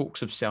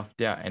talks of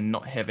self-doubt and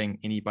not having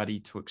anybody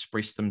to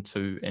express them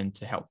to and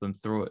to help them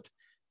through it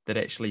that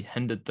actually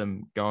hindered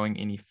them going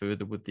any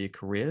further with their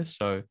career.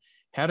 So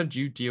how did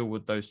you deal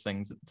with those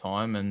things at the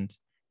time? And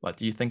like,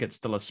 do you think it's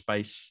still a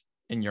space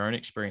in your own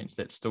experience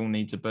that still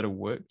needs a bit of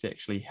work to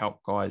actually help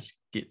guys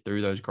get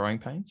through those growing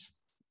pains?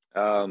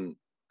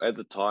 At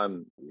the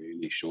time,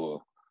 really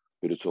sure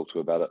who to talk to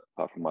about it,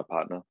 apart from my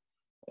partner.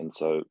 And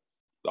so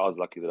I was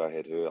lucky that I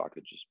had her. I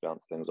could just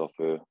bounce things off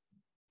her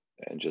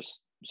and just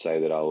say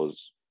that I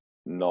was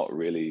not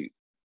really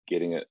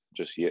getting it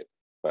just yet.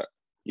 But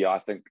yeah, I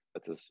think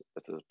it's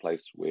a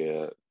place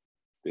where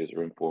there's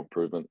room for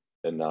improvement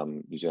in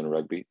New Zealand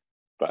rugby,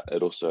 but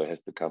it also has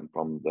to come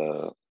from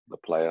the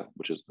player,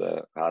 which is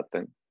the hard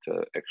thing,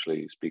 to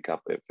actually speak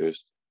up at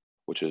first,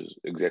 which is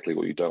exactly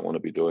what you don't want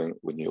to be doing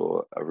when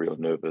you're a real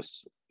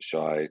nervous,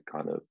 shy,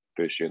 kind of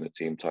first year in the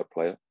team type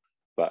player.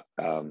 But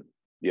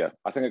yeah,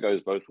 I think it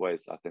goes both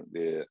ways. I think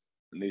there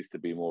needs to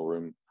be more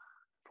room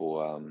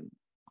for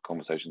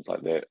conversations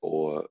like that,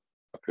 or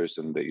a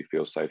person that you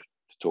feel safe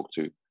to talk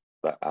to.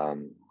 But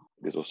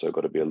there's also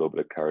got to be a little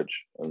bit of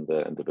courage in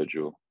the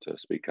individual to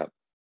speak up,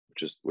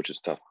 which is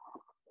tough.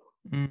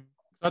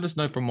 I just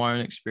know from my own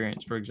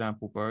experience, for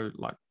example, bro,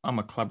 like I'm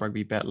a club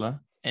rugby battler,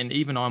 and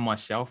even I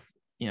myself,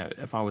 you know,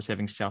 if I was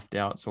having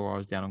self-doubts or I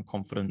was down on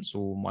confidence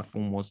or my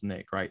form wasn't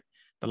that great,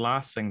 the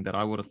last thing that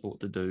I would have thought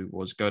to do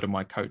was go to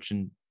my coach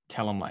and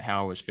tell him like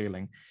how I was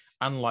feeling.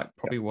 Unlike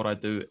probably what I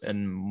do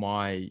in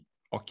my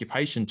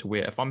occupation, to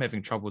where if I'm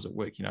having troubles at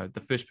work, you know,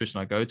 the first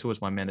person I go to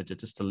is my manager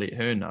just to let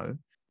her know.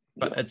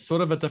 But it's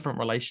sort of a different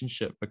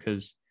relationship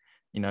because,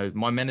 you know,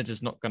 my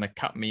manager's not going to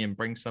cut me and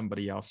bring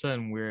somebody else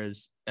in.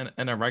 Whereas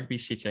in a rugby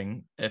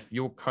setting, if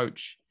your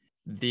coach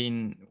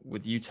then,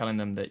 with you telling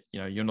them that,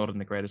 you know, you're not in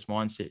the greatest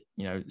mindset,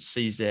 you know,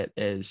 sees that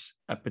as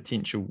a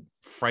potential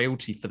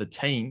frailty for the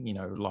team, you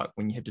know, like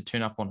when you have to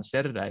turn up on a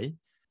Saturday.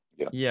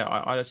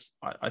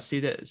 I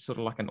see that as sort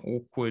of like an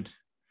awkward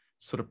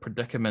sort of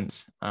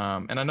predicament.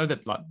 And I know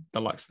that like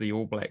the likes of the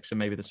All Blacks and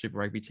maybe the Super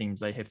Rugby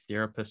teams, they have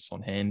therapists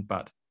on hand,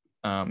 but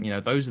you know,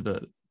 those are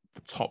the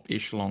top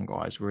echelon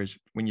guys. Whereas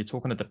when you're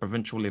talking at the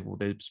provincial level,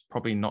 there's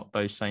probably not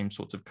those same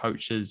sorts of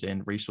coaches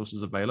and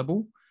resources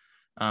available.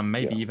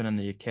 Maybe even in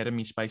the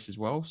academy space as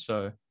well.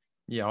 So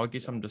Yeah, I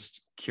guess I'm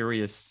just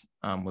curious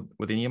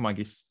with any of my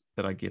guests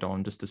that I get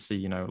on, just to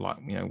see,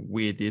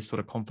 where their sort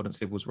of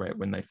confidence levels were at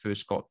when they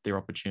first got their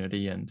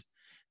opportunity, and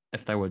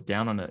if they were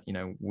down on it,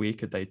 where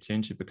could they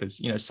turn to?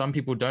 Because, some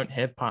people don't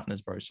have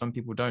partners, bro. Some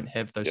people don't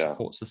have those Yeah,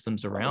 support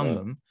systems I around know.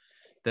 them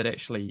that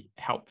actually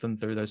help them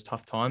through those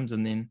tough times.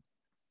 And then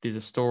there's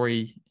a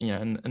story,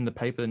 in the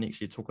paper the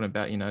next year talking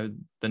about,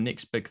 the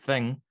next big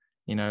thing,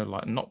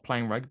 like not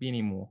playing rugby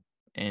anymore.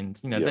 And,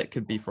 Yeah, that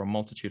could be for a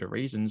multitude of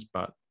reasons,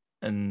 but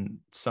in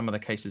some of the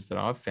cases that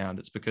I've found,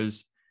 it's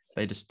because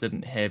they just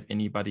didn't have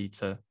anybody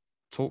to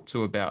talk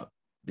to about,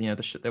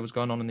 the shit that was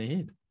going on in their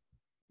head.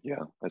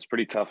 yeah, it's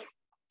pretty tough.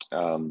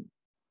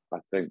 I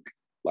think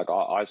like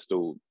I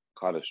still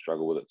kind of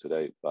struggle with it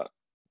today, but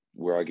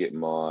where I get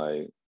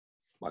my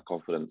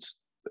confidence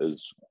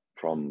is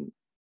from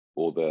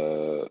all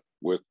the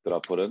work that I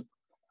put in.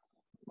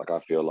 Like I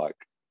feel like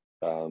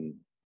I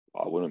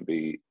wouldn't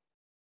be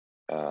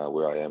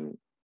where I am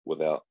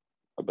without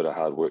a bit of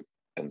hard work.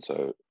 And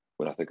so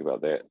when I think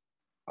about that,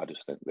 I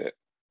just think that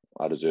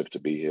I deserve to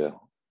be here,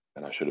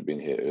 and I should have been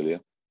here earlier.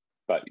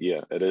 But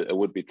yeah, it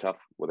would be tough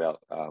without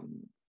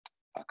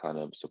a kind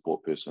of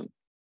support person.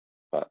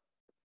 But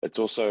it's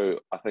also,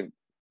 I think,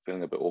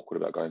 feeling a bit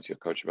awkward about going to your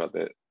coach about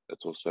that.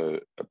 It's also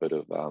a bit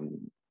of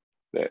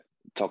that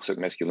toxic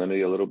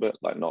masculinity a little bit,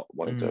 like not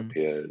wanting to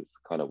appear as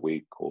kind of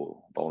weak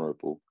or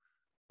vulnerable,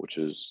 which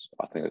is,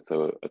 I think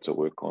it's a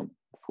work on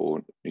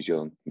for New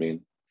Zealand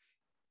men.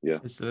 Yeah.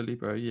 Absolutely,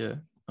 bro. Yeah.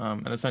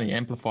 And it's only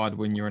amplified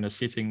when you're in a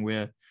setting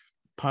where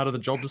part of the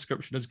job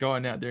description is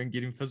going out there and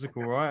getting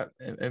physical, right?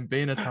 And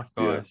being a tough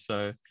guy. Yeah.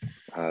 So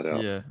Hard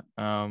out. yeah.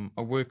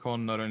 I work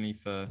on not only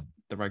for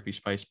the rugby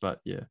space, but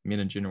yeah, men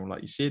in general,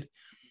 like you said.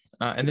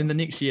 And then the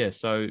next year,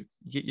 so you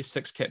get your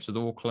 6 caps with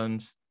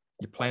Auckland,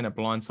 you're playing a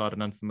blindside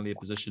and unfamiliar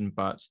position,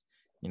 but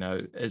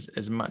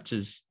as much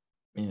as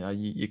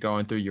you're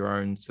going through your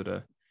own sort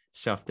of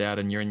self-doubt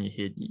and you're in your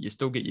head, you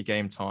still get your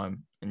game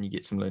time and you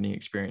get some learning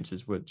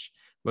experiences, which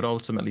would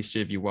ultimately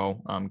serve you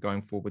well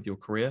going forward with your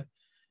career.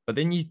 But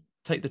then you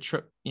take the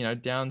trip,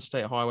 down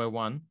State Highway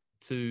 1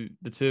 to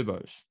the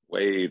Turbos.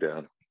 Way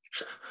down.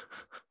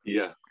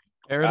 Yeah.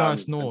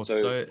 Paradise North.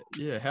 So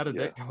yeah, how did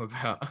that come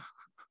about?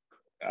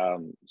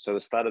 So the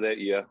start of that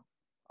year,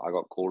 I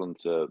got called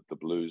into the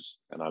Blues,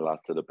 and I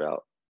lasted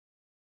about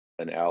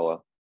an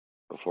hour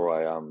before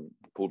I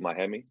pulled my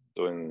hammy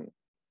doing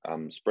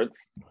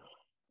sprints.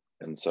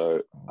 And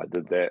so I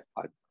did that.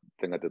 I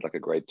think I did like a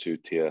grade 2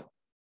 tier,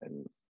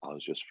 and I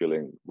was just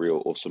feeling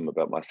real awesome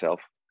about myself.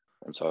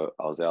 And so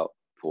I was out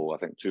for, I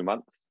think, 2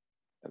 months.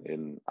 And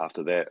then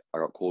after that, I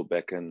got called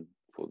back in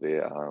for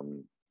their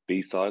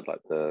B side,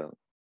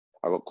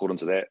 I got called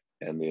into that.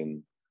 And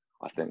then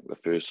I think the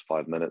first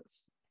 5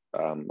 minutes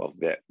of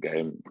that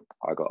game,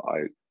 I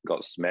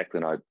got smacked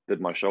and I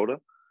did my shoulder.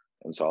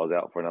 And so I was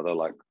out for another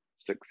like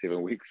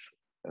 6-7 weeks.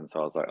 And so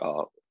I was like,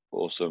 oh,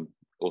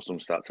 awesome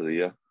start to the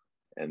year.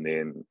 And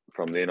then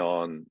from then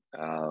on,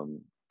 I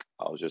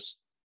was just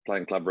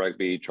playing club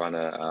rugby, trying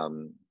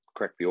to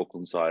crack the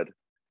Auckland side.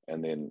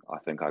 And then I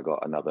think I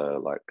got another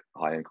like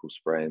high ankle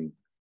sprain.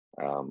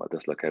 I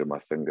dislocated my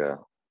finger,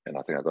 and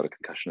I think I got a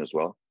concussion as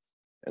well.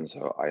 And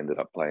so I ended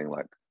up playing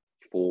like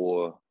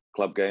 4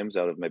 club games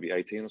out of maybe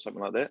 18 or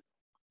something like that.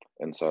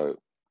 And so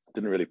I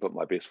didn't really put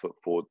my best foot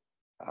forward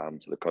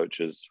to the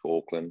coaches for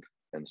Auckland.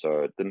 And so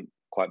it didn't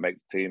quite make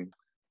the team.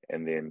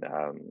 And then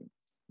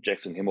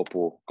Jackson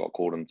Himmelpour got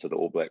called into the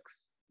All Blacks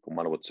for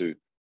Manawatu.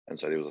 And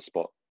so there was a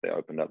spot that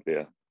opened up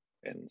there.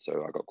 And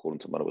so I got called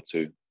into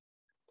Manawatu.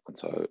 And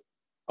so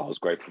I was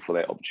grateful for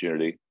that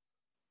opportunity,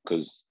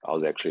 because I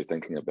was actually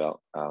thinking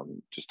about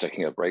just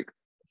taking a break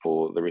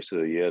for the rest of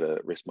the year to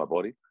rest my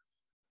body.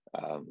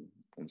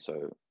 And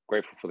so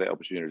grateful for that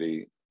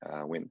opportunity.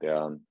 Went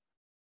down,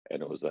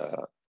 and it was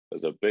a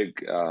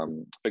big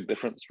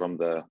difference from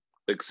the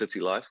big city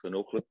life in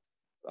Auckland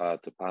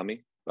to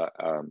Palmy, but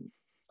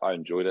I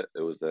enjoyed it.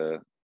 It was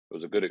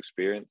a good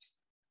experience.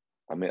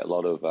 I met a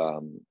lot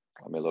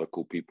of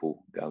cool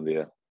people down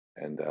there,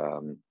 and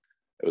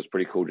it was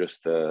pretty cool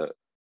just to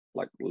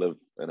like live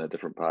in a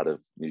different part of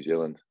New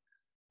Zealand,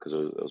 because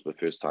it was my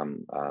first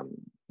time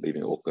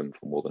leaving Auckland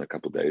for more than a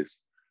couple of days.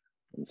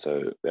 And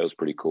so that was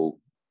pretty cool.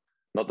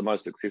 Not the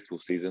most successful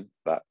season,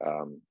 but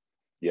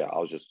yeah, I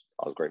was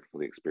grateful for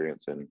the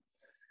experience, and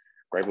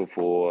grateful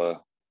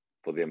for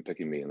them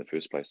picking me in the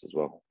first place as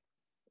well.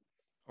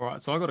 All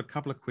right, so I got a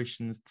couple of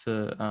questions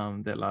to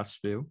that last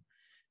spiel.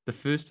 The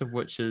first of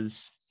which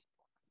is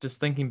just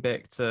thinking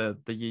back to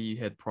the year you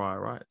had prior,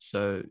 right?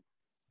 So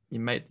you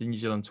make the New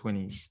Zealand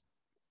 20s,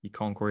 you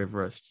conquer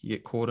Everest, you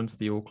get called into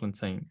the Auckland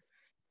team.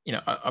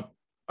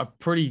 A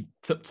pretty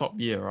tip-top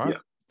year, right?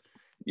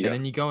 Yeah. And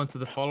then you go into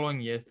the following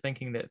year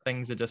thinking that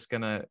things are just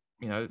gonna,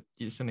 you're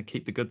just gonna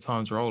keep the good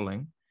times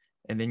rolling,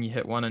 and then you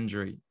hit one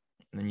injury,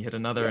 and then you hit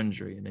another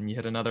injury, and then you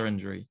hit another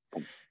injury.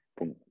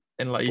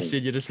 And like you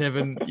said, you're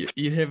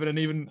having an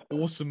even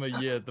awesomer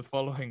year the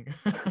following.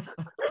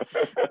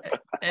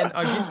 And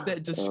I guess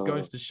that just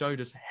goes to show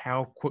just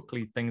how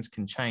quickly things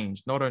can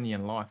change, not only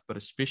in life, but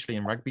especially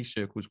in rugby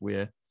circles,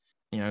 where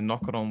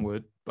knock it on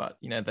wood, but,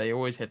 they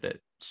always had that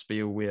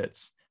spiel where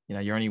it's,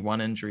 you're only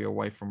one injury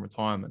away from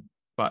retirement.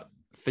 But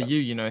for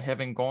you,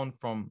 having gone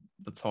from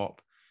the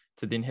top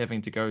to then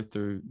having to go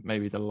through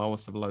maybe the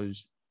lowest of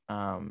lows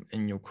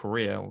in your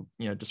career,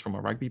 just from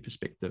a rugby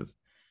perspective,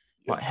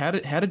 like how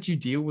did you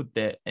deal with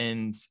that?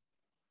 And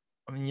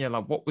I mean,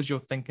 like what was your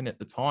thinking at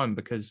the time?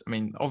 Because I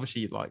mean,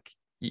 obviously, like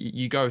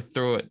you go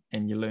through it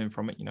and you learn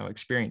from it.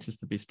 Experience is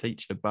the best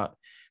teacher. But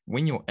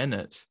when you're in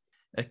it,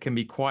 it can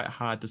be quite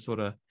hard to sort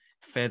of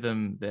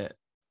fathom that.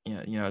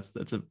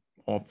 It's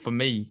or for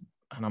me,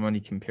 and I'm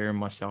only comparing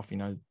myself.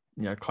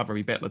 Club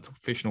rugby battler to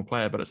professional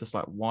player, but it's just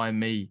like, why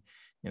me?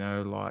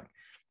 Like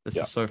this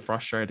is so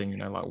frustrating.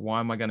 Like why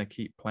am I going to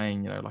keep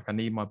playing? Like I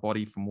need my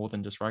body for more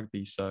than just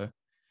rugby. So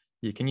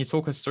yeah, can you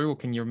talk us through, or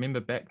can you remember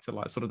back to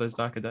like sort of those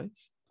darker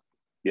days?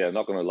 Yeah,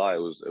 not gonna lie, it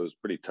was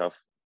pretty tough.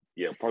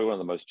 Yeah, probably one of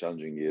the most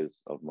challenging years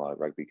of my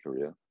rugby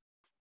career.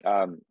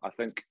 I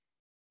think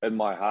in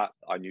my heart,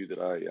 I knew that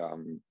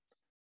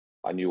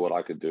I knew what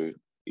I could do,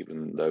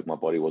 even though my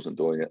body wasn't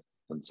doing it,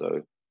 and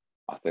so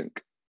I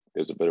think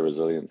there's a bit of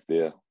resilience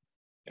there,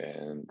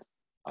 and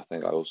I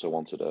think I also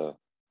wanted to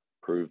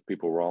prove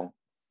people wrong.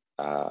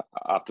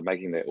 After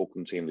making that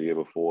Auckland team the year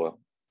before,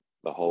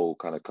 the whole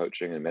kind of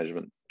coaching and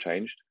management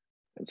changed,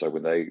 and so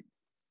when they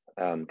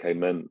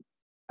came in,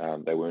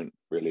 they weren't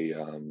really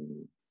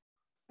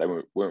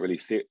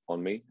set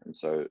on me, and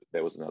so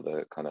that was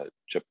another kind of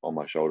chip on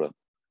my shoulder,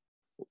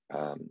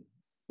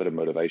 bit of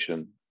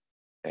motivation.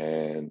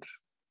 And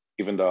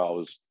even though I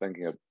was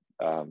thinking of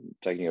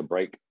taking a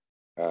break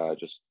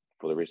just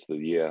for the rest of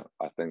the year,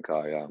 I think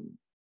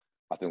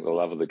the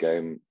love of the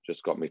game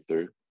just got me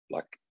through.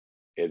 Like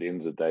at the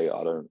end of the day,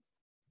 I don't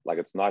like,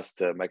 it's nice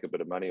to make a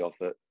bit of money off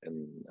it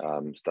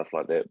and stuff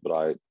like that,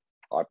 but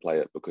I play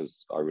it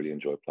because I really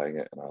enjoy playing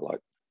it, and I like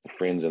the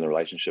friends and the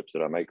relationships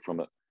that I make from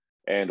it.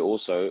 And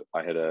also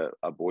I had a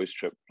boys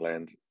trip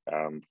planned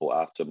for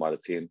after Mitre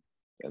 10.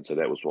 And so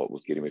that was what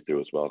was getting me through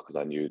as well, because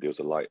I knew there was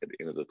a light at the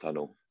end of the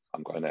tunnel.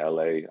 I'm going to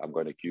LA, I'm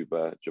going to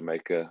Cuba,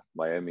 Jamaica,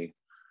 Miami.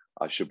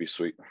 I should be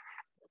sweet.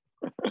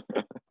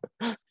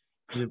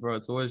 Yeah, bro,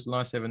 it's always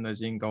nice having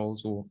those end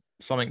goals or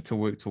something to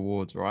work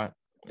towards, right?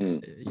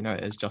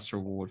 As just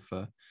reward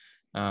for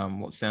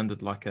what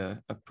sounded like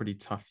a pretty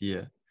tough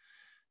year.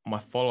 My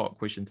follow-up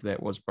question to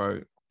that was,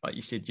 bro, like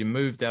you said, you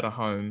moved out of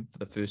home for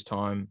the first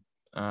time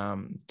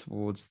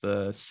towards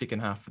the second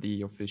half of the year,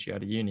 your first year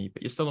out of uni,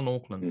 but you're still in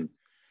Auckland.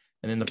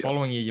 And then the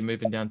following year, you're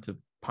moving down to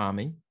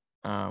Palmy,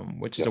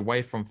 which is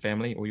away from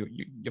family, or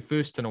you're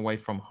first and away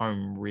from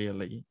home,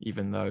 really,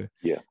 even though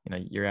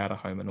you're out of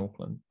home in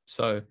Auckland.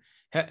 So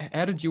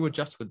how did you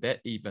adjust with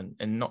that even,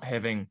 and not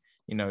having,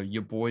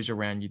 your boys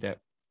around you that,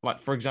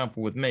 like, for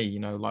example, with me,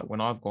 like when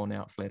I've gone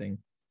out flatting,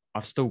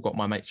 I've still got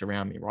my mates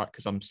around me, right?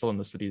 Because I'm still in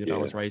the city that I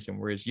was raised in,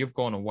 whereas you've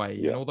gone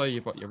away. And although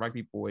you've got your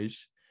rugby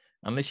boys,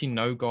 unless you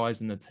know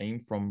guys in the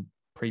team from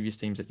previous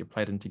teams that you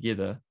played in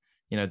together,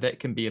 that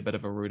can be a bit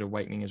of a rude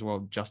awakening as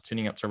well, just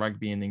turning up to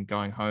rugby and then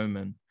going home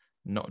and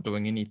not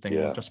doing anything,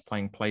 or just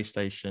playing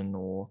PlayStation,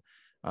 or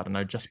I don't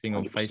know, just being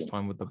on 100%.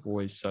 FaceTime with the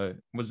boys. So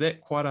was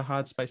that quite a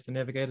hard space to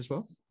navigate as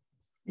well?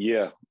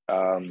 Yeah.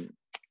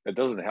 It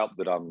doesn't help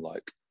that I'm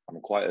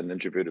quite an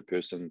introverted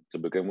person to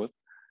begin with.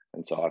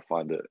 And so I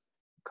find it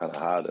kind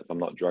of hard if I'm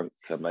not drunk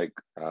to make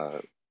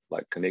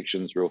like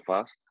connections real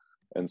fast.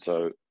 And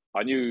so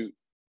I knew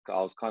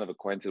I was kind of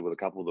acquainted with a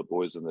couple of the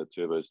boys in the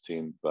Turbos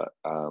team, but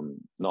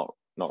not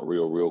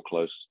real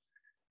close.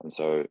 And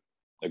so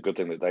a good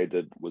thing that they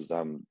did was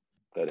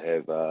they'd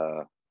have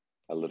a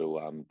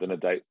little dinner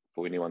date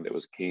for anyone that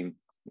was keen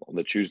on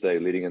the Tuesday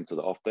leading into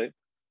the off day.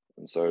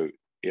 And so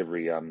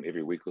every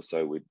week or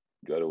so we'd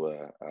go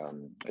to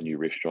a new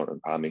restaurant in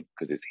Palmy,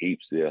 because there's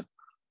heaps there,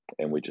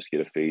 and we just get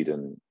a feed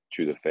and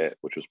chew the fat,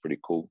 which was pretty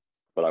cool.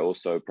 But I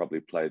also probably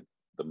played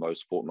the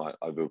most Fortnite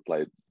I've ever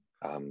played,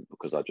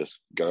 because I just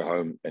go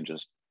home and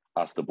just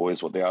ask the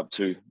boys what they're up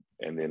to,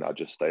 and then I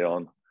just stay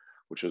on,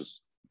 which was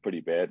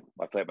pretty bad.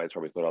 My flatmates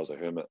probably thought I was a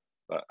hermit,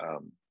 but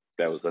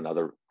that was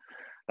another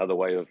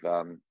way of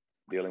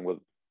dealing with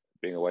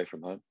being away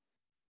from home.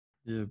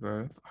 Yeah,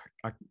 bro.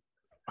 I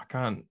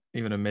can't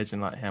even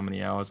imagine like how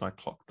many hours I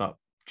clocked up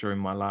during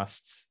my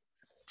last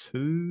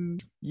 2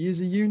 years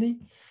of uni,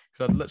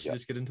 because I'd literally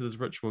just get into this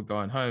ritual of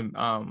going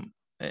home.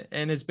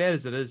 And as bad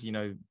as it is,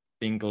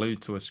 being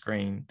glued to a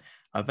screen,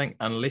 I think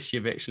unless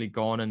you've actually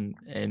gone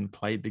and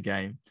played the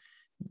game,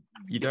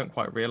 you don't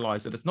quite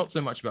realize that it's not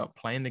so much about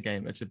playing the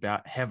game, it's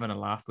about having a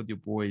laugh with your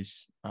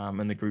boys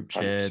in the group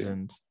chat.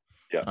 100%.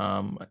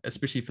 And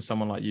especially for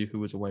someone like you who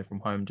was away from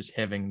home, just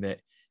having that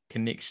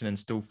connection and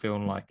still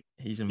feeling like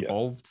he's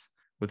involved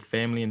with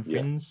family and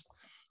friends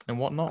and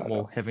whatnot,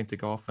 while having to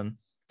go off and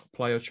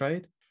play or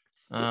trade.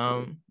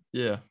 Fortnite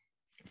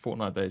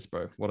days,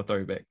 bro. What a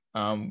throwback.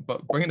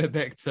 But bringing it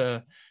back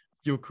to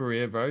your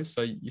career, bro.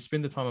 So you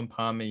spend the time in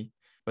Palmy,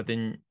 but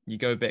then you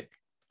go back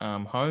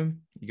home,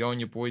 you go on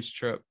your boys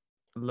trip,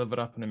 live it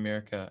up in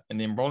America, and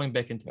then rolling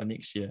back into the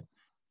next year.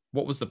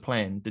 What was the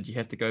plan? Did you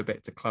have to go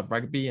back to club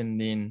rugby,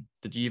 and then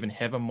did you even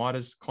have a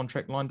Mitres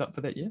contract lined up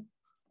for that year?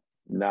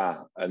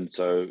 Nah, and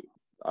so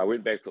I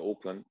went back to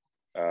Auckland,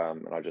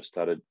 and I just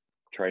started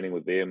training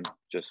with them,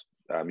 just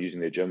using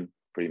their gym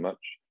pretty much.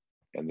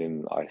 And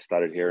then I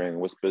started hearing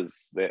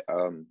whispers that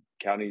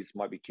counties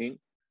might be keen,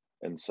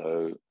 and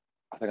so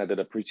I think I did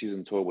a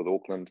preseason tour with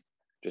Auckland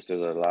just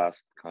as a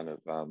last kind of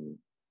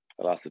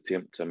a last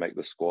attempt to make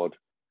the squad,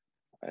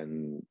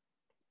 and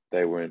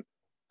they weren't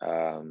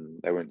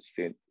they weren't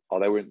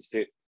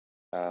set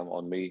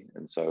on me,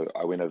 and so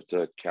I went over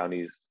to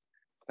counties.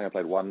 I think I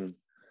played one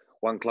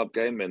club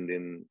game, and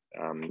then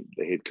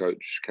the head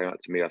coach came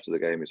up to me after the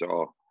game. He said,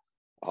 "Oh,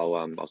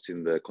 I'll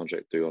send the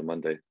contract through on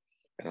Monday,"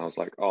 and I was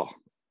like, "Oh,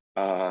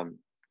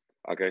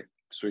 okay,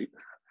 sweet."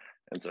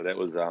 And so that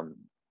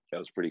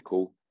was pretty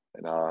cool,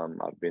 and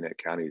I've been at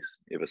counties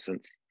ever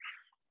since.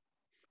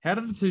 How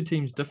do the two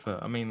teams differ?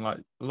 I mean, like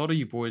a lot of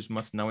you boys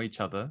must know each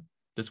other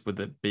just with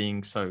it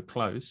being so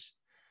close.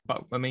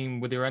 But I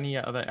mean, were there any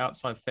other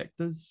outside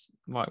factors,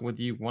 like with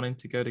you wanting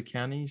to go to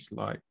counties?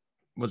 Like,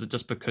 was it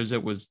just because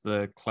it was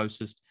the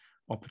closest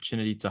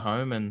opportunity to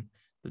home and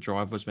the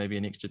drive was maybe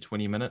an extra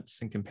 20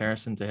 minutes in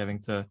comparison to having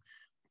to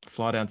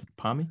fly down to the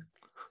Palmy?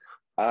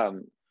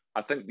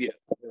 I think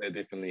they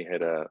definitely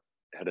had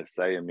a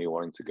say in me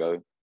wanting to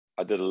go.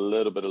 I did a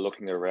little bit of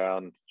looking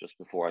around just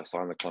before I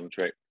signed the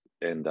contract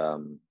and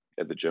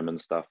at the gym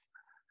and stuff,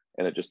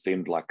 and it just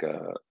seemed like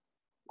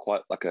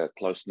quite like a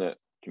close knit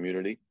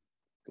community.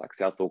 Like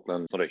South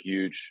Auckland's not a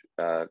huge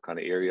kind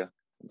of area,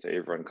 and so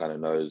everyone kind of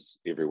knows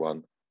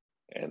everyone.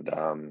 And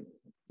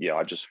yeah,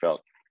 I just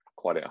felt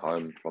quite at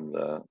home from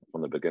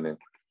the beginning,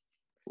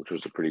 which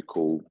was a pretty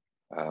cool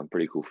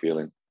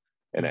feeling.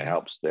 And it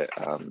helps that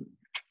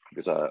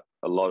there's a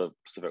lot of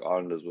Pacific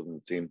Islanders within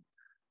the team,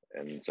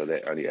 and so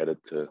that only added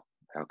to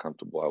how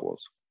comfortable I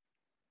was.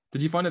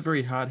 Did you find it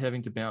very hard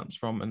having to bounce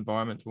from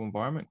environment to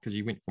environment because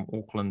you went from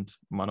Auckland,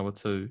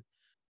 Manawatu,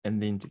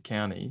 and then to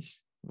counties?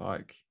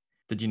 Like,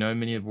 did you know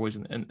many of the boys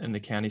in the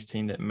counties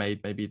team that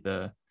made maybe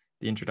the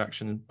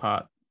introduction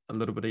part a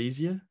little bit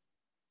easier?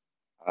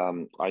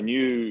 I only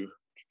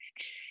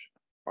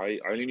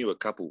knew a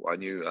couple. I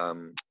knew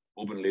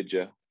Auburn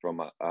Ledger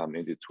from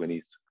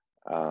NZ20s,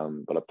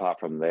 but apart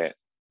from that,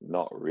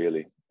 not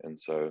really. And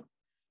so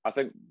I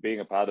think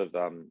being a part of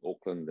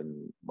Auckland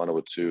and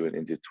Manawatu and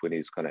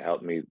NZ20s kind of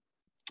helped me.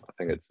 I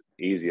think it's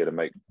easier to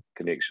make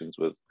connections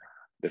with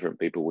different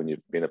people when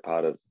you've been a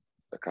part of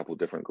a couple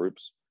different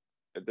groups.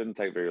 It didn't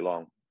take very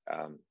long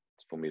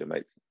for me to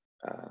make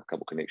a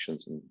couple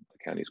connections in the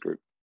counties group.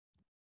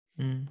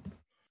 Mm.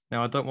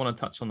 Now, I don't want to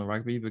touch on the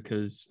rugby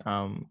because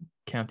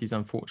counties,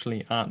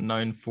 unfortunately, aren't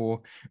known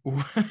for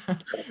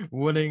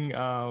winning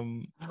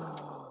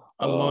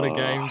a lot of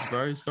games,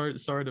 bro.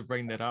 Sorry to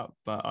bring that up,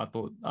 but I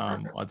thought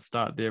I'd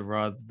start there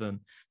rather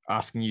than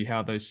asking you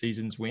how those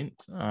seasons went.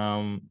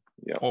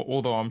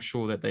 Although I'm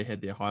sure that they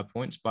had their high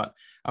points, but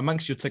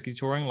amongst your tiki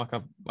touring, like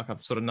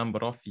I've sort of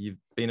numbered off, you've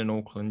been in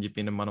Auckland, you've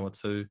been in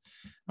Manawatu,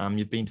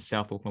 you've been to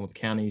South Auckland with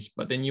counties,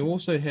 but then you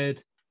also had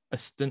a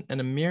stint in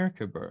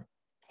America, bro.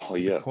 Oh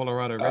yeah, the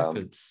Colorado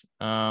Rapids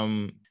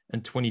in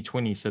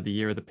 2020, so the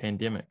year of the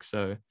pandemic.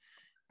 So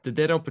did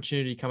that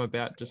opportunity come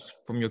about just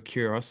from your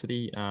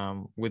curiosity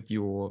with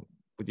your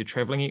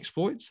traveling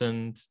exploits?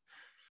 And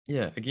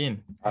yeah,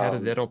 again, how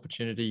did that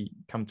opportunity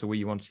come to where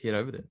you wanted to head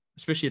over there,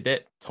 especially at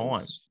that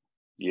time?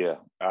 Yeah.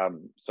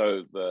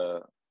 So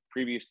the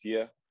previous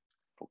year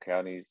for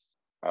counties,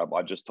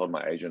 I just told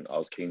my agent I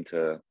was keen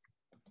to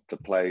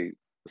play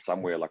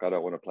somewhere. Like, I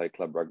don't want to play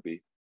club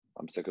rugby.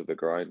 I'm sick of the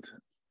grind.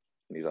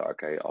 And he's like,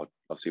 okay,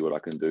 I'll see what I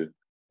can do.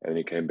 And then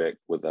he came back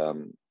with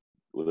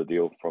a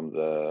deal from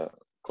the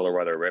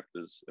Colorado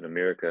Raptors in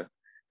America.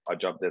 I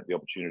jumped at the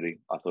opportunity.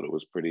 I thought it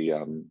was pretty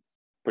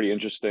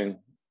interesting,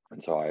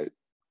 and so I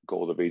got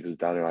all the visas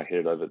done and I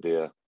headed over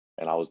there.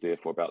 And I was there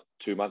for about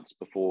 2 months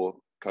before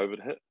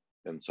COVID hit,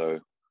 and so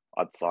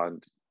I'd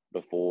signed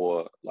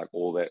before like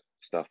all that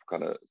stuff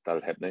kind of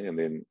started happening. And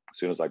then as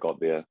soon as I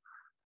got there,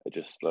 it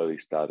just slowly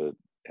started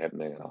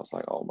happening, and I was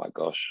like, oh my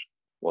gosh,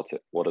 what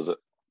is it?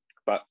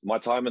 But my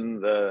time in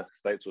the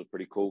States was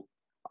pretty cool.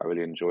 I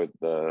really enjoyed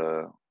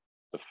the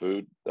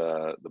food,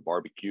 the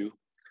barbecue.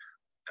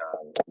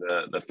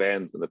 The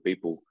fans and the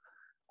people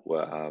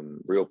were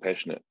real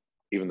passionate,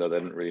 even though they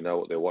didn't really know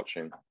what they're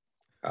watching.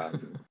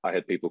 I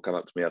had people come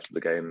up to me after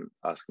the game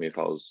asking me if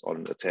I was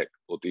on attack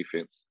or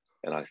defense,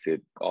 and I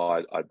said, "Oh,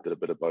 I did a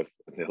bit of both."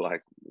 And they're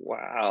like,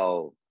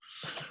 "Wow!"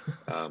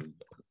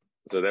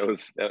 So that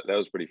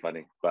was pretty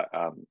funny. But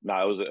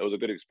no, it was a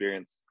good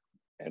experience,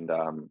 and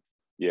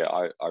yeah,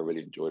 I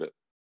really enjoyed it.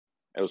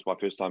 It was my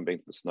first time being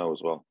to the snow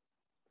as well.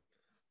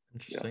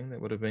 Interesting. Yeah.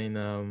 That would have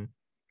been.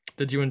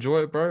 Did you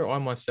enjoy it, bro? I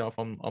myself,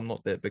 I'm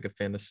not that big a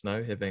fan of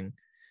snow, having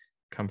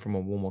come from a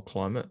warmer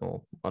climate,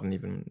 or I don't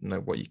even know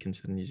what you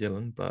consider New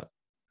Zealand. But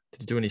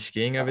did you do any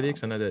skiing over there?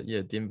 Because I know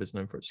that Denver's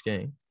known for its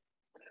skiing.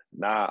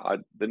 Nah, I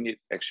didn't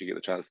actually get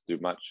the chance to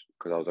do much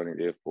because I was only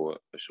there for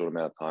a short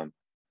amount of time.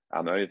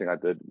 The only thing I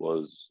did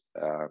was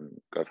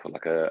go for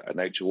like a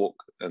nature walk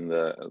in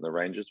the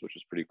ranges, which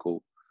was pretty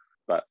cool.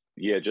 But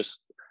yeah, just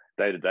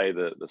day to day,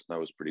 the snow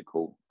was pretty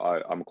cool.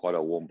 I'm quite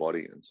a warm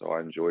body, and so I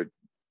enjoyed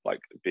like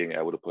being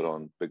able to put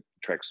on big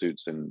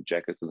tracksuits and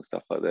jackets and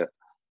stuff like that.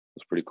 It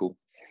was pretty cool.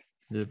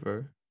 Yeah,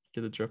 bro.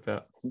 Get the drip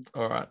out.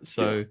 All right.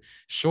 So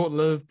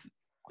short-lived,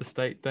 the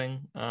state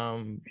thing.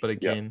 But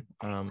again,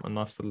 a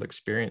nice little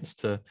experience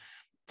to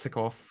tick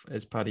off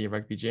as part of your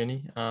rugby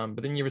journey.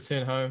 But then you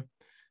return home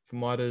for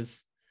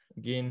Mitres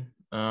again.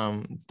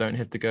 Don't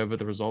have to go over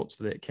the results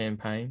for that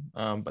campaign.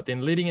 But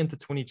then leading into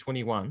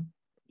 2021,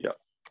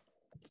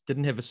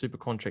 didn't have a super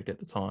contract at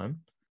the time.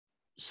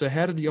 So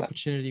how did the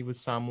opportunity with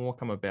Samoa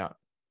come about?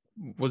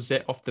 Was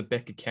that off the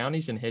back of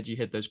counties, and had you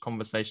had those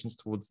conversations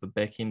towards the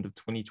back end of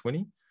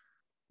 2020?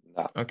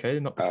 Nah. Okay,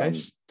 not the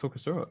case. Talk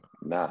us through it.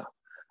 Nah.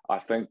 I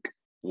think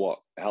what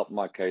helped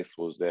my case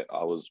was that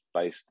I was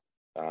based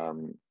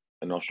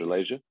in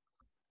Australasia.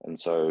 And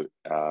so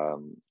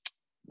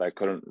they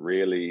couldn't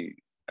really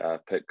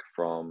pick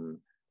from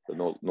the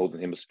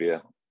Northern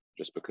Hemisphere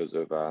just because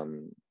of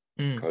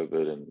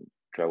COVID and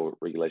travel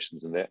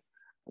regulations and that.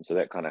 And so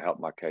that kind of helped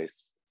my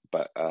case.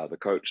 But the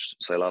coach,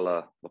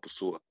 Seilala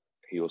Lapusua,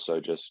 he also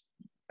just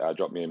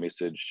dropped me a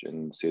message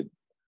and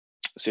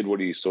said what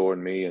he saw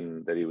in me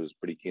and that he was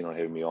pretty keen on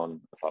having me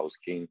on if I was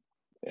keen.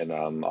 And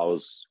I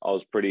was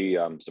pretty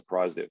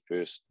surprised at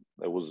first.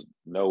 It was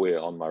nowhere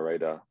on my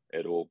radar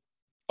at all.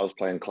 I was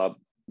playing club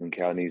in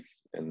counties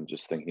and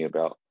just thinking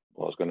about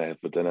what I was going to have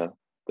for dinner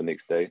the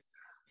next day.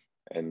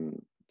 And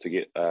to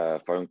get a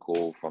phone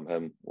call from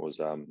him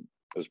was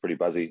pretty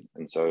buzzy.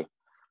 And so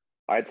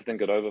I had to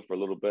think it over for a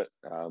little bit.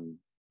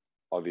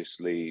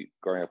 Obviously,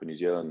 growing up in New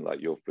Zealand,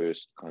 like your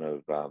first kind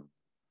of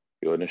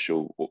your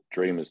initial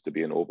dream is to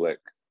be an All Black,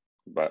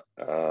 but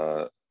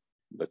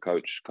the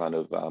coach kind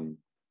of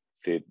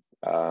said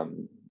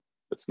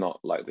it's not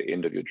like the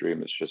end of your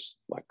dream; it's just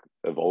like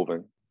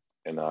evolving,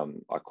 and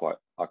I quite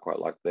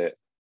like that,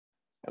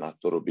 and I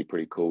thought it would be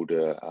pretty cool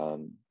to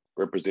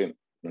represent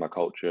my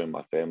culture and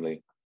my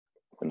family,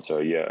 and so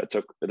it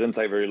didn't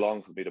take very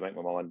long for me to make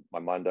my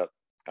mind up.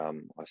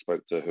 I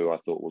spoke to who I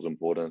thought was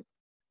important.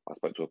 I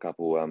spoke to a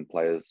couple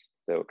players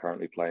that were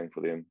currently playing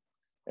for them,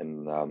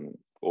 and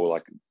all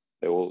I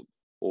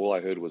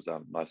heard was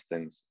nice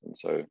things. And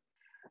so,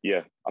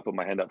 I put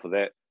my hand up for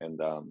that, and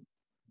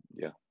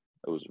it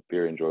was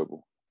very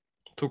enjoyable.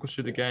 Talk us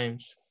through the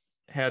games.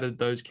 How did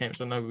those camps?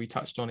 I know we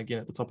touched on again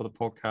at the top of the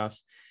podcast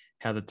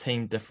how the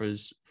team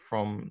differs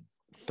from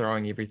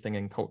throwing everything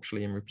in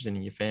culturally and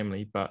representing your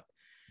family, but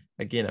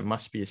again, it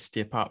must be a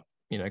step up,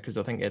 because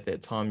I think at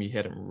that time you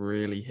hadn't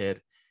really had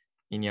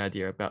any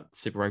idea about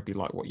Super Rugby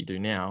like what you do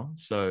now.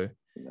 So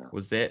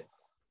was that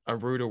a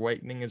rude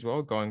awakening as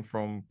well, going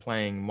from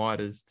playing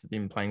Mitres to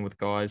then playing with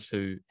guys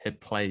who had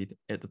played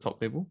at the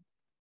top level?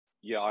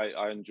 Yeah,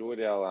 I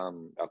enjoyed our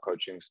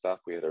coaching staff.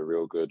 We had a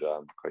real good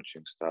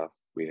coaching staff.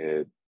 We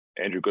had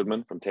Andrew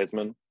Goodman from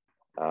Tasman.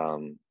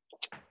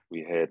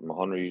 We had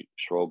Mahonri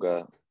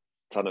Schroga,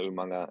 Tana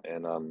Umanga,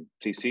 and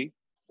TC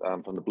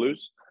from the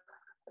Blues.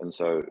 And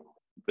so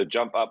the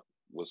jump up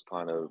was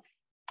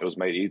it was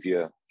made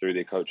easier through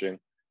their coaching,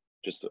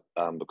 just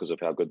because of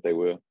how good they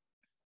were.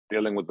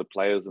 Dealing with the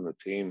players and the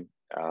team,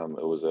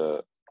 it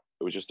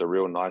was just a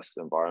real nice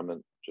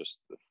environment. Just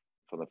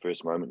from the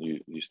first moment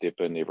you step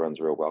in, everyone's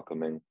real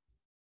welcoming,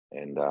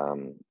 and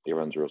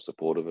everyone's real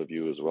supportive of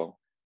you as well.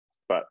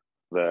 But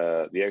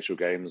the actual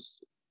games,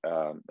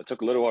 it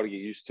took a little while to get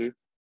used to,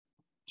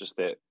 just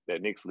that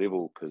next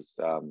level, because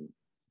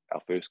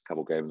our first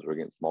couple games were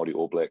against Māori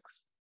All Blacks,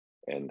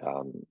 and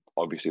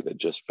obviously they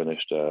just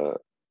finished a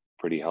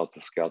pretty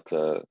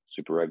helter-skelter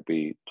Super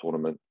Rugby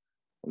tournament,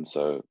 and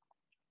so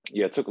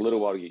it took a little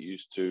while to get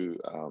used to.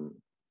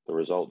 The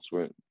results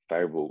weren't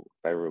favorable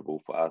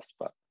for us,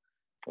 but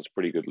it was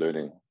pretty good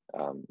learning,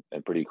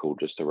 and pretty cool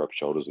just to rub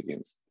shoulders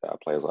against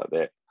players like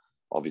that.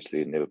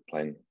 Obviously, never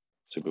playing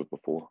Super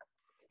before.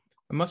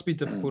 It must be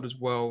difficult as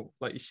well.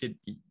 Like you said,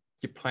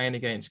 you're playing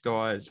against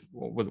guys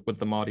with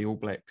the Māori All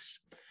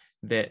Blacks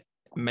that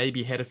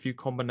maybe had a few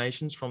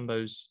combinations from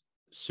those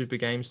Super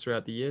games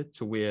throughout the year,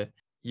 to where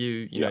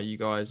you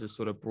guys are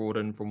sort of brought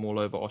in from all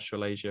over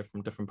Australasia,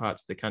 from different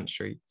parts of the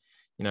country.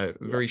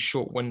 Very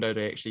short window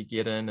to actually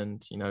get in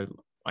and,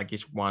 I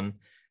guess, one,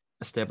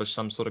 establish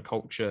some sort of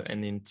culture,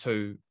 and then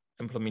two,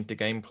 implement a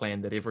game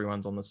plan that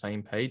everyone's on the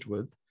same page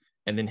with,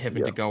 and then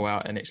having to go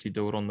out and actually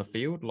do it on the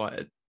field.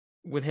 Like,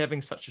 with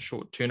having such a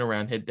short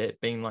turnaround, had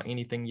that been like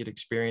anything you'd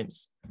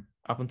experienced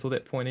up until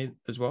that point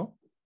as well?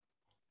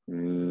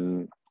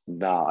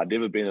 Nah, I'd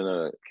never been in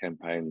a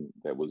campaign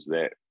that was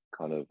that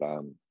kind of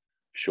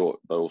short,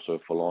 but also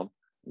full on.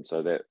 And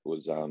so that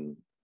was,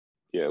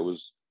 it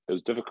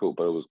was difficult,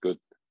 but it was good.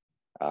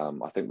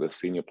 I think the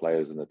senior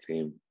players in the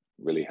team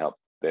really helped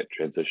that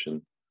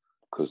transition,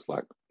 because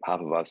like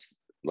half of us,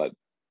 like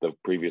the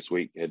previous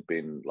week, had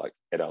been like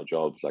at our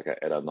jobs, like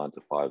at our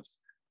 9-to-5s,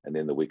 and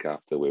then the week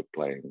after we're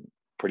playing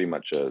pretty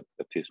much a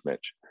test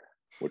match,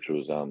 which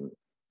was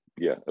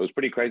it was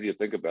pretty crazy to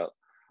think about,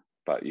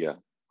 but it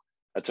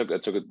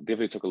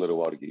definitely took a little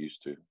while to get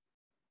used to.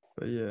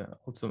 But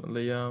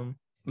ultimately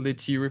led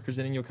to you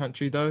representing your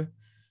country though.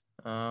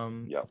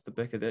 Off the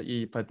back of that,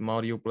 you played the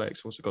Māori All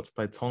Blacks, also got to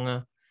play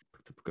Tonga,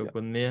 picked up a good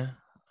win there.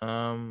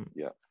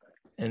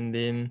 And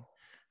then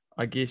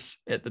I guess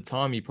at the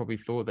time you probably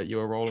thought that you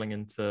were rolling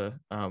into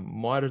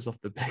Mitres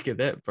off the back of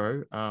that,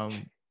 bro.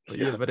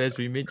 But as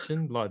we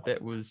mentioned, like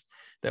that was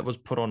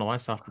put on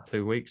ice after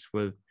 2 weeks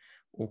with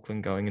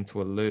Auckland going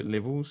into alert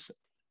levels.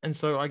 And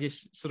so I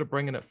guess sort of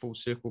bringing it full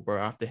circle, bro,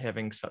 after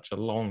having such a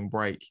long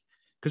break,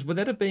 because would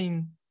that have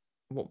been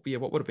what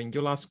would have been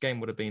your last game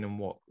would have been in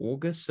what,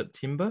 August,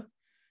 September,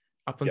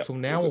 up until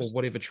now, August. or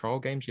whatever trial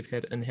games you've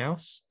had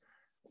in-house.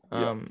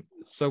 Yeah.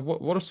 So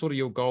what are sort of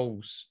your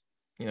goals,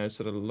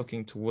 sort of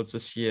looking towards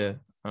this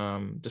year,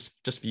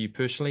 just for you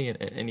personally,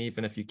 and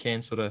even if you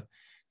can sort of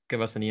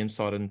give us any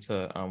insight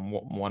into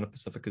what Moana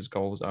Pacifica's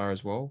goals are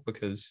as well,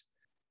 because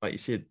like you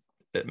said,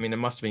 I mean, it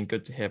must have been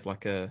good to have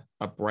like a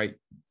break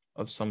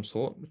of some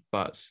sort,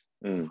 but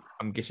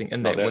I'm guessing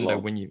in that window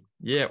long. when you,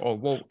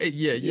 well,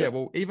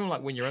 even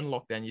like when you're in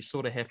lockdown, you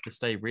sort of have to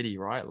stay ready,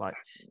 right? Like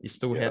you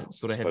still have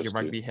your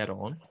rugby hat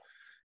on.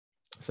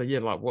 So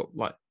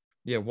what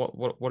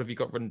have you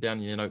got written down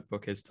in your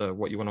notebook as to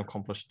what you want to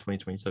accomplish in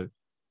 2022?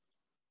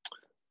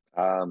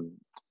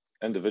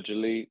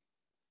 Individually,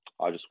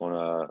 I just want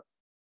to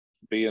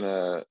be in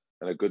a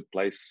good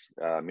place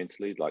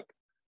mentally, like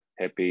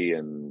happy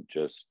and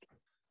just,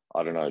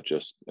 I don't know,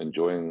 just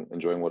enjoying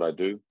what I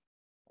do.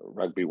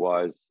 Rugby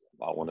wise,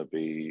 I want to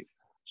be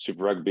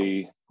Super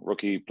Rugby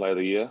Rookie of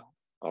the Year,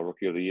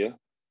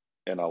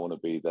 and I want to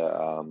be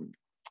the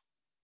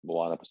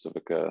Moana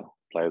Pacifica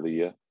Player of the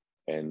Year.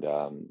 And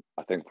I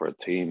think for a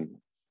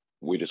team,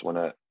 we just want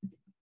to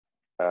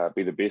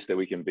be the best that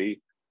we can be.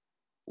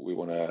 We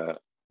want to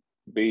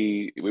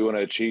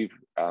achieve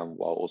while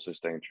also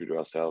staying true to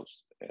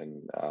ourselves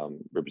and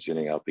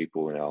representing our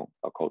people and our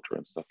culture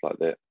and stuff like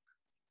that.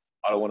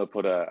 I don't want to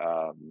put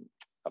a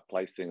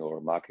placing or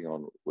a marking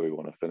on where we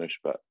want to finish,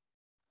 but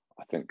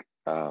I think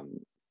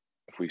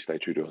if we stay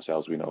true to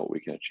ourselves, we know what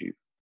we can achieve.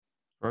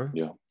 Bro,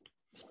 yeah,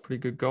 it's pretty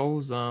good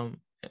goals. And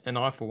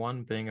I, for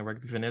one, being a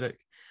rugby fanatic,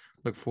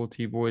 look forward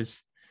to you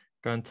boys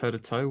going toe to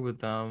toe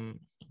with I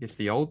guess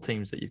the old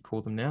teams that you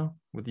call them now,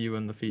 with you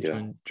and the future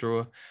and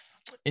Drua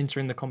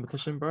entering the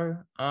competition, bro.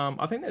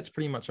 I think that's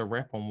pretty much a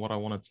wrap on what I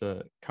wanted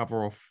to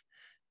cover off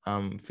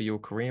for your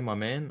career, my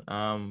man.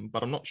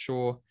 But I'm not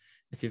sure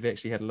if you've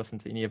actually had a listen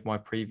to any of my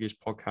previous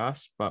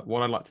podcasts, but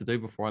what I'd like to do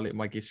before I let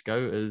my guests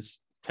go is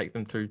take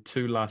them through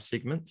 2 last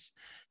segments.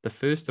 The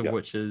first of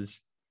which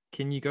is,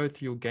 can you go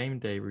through your game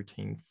day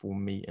routine for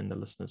me and the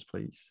listeners,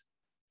 please?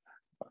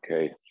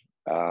 Okay.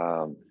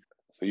 So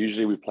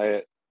usually we play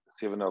at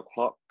 7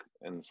 o'clock,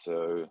 and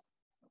so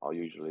I'll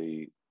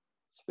usually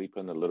sleep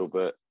in a little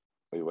bit.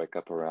 We wake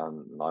up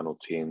around 9 or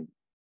 10.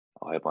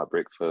 I'll have my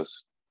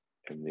breakfast,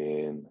 and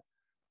then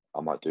I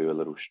might do a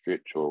little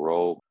stretch or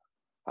roll.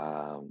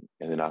 And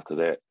then after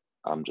that,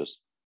 I'm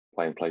just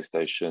playing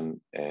PlayStation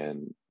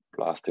and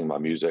blasting my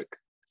music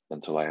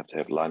until I have to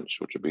have lunch,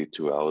 which would be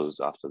 2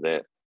 hours after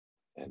that.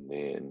 And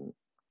then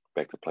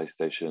back to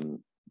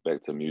PlayStation,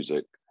 back to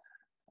music.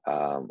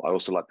 I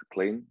also like to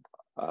clean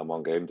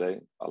on game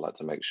day. I like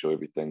to make sure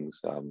everything's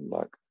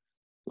like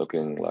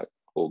looking like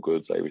all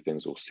good, so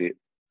everything's all set.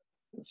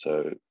 And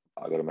so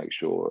I got to make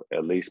sure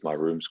at least my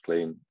room's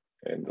clean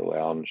and the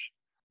lounge.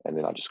 And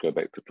then I just go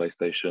back to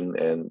PlayStation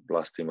and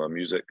blasting my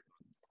music.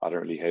 I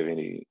don't really have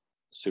any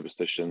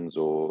superstitions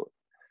or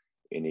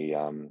any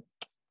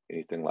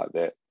anything like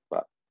that.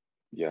 But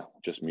yeah,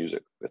 just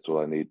music. That's all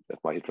I need. If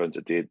my headphones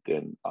are dead,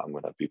 then I'm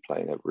gonna be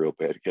playing a real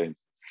bad game.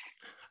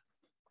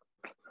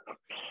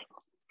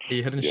 Are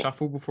you hitting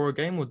shuffle before a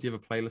game, or do you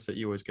have a playlist that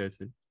you always go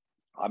to?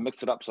 I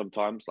mix it up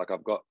sometimes. Like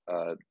I've got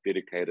a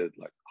dedicated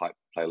like hype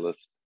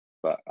playlist,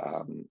 but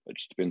it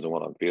just depends on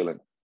what I'm feeling.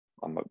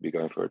 I might be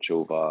going for a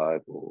chill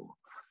vibe or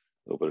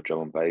a little bit of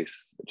drum and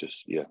bass. It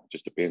just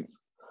depends.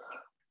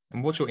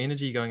 And what's your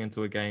energy going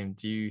into a game?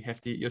 Do you have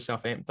to get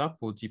yourself amped up,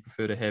 or do you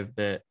prefer to have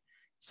that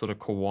sort of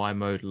Kawhi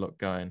mode look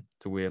going,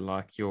 to where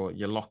like you're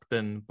locked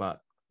in,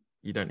 but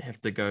you don't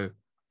have to go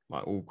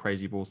like all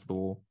crazy balls to the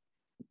wall?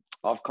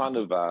 I've kind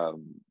of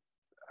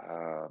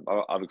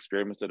I've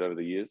experimented over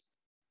the years.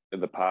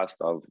 In the past,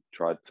 I've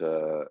tried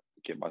to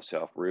get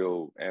myself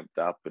real amped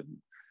up and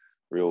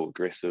real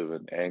aggressive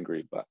and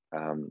angry, but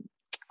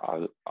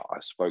I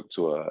spoke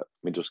to a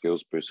mental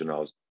skills person. I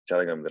was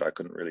telling him that I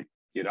couldn't really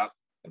get up,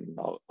 and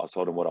I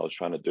told him what I was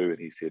trying to do, and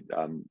he said,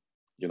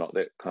 "You're not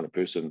that kind of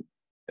person,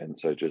 and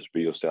so just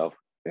be yourself,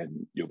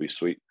 and you'll be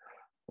sweet."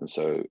 And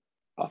so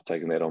I've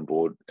taken that on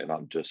board, and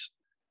I'm just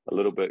a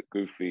little bit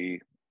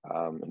goofy,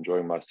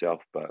 enjoying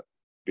myself, but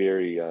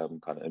very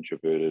kind of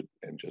introverted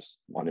and just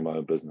minding my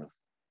own business.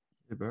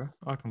 Yeah, bro.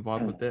 I can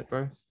vibe with that,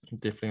 bro. I'm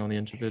definitely on the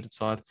introverted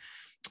side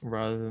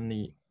rather than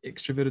the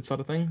extroverted side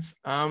of things.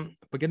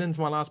 But getting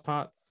into my last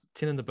part,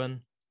 10 in the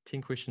bin,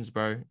 10 questions,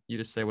 bro. You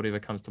just say whatever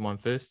comes to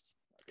mind first.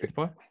 Get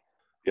by?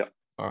 Yeah.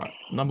 All right.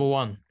 Number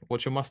 1,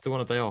 what's your must do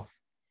on a day off?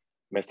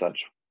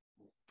 Massage.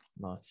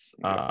 Nice.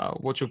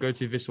 What's your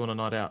go-to vessel on a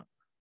night out?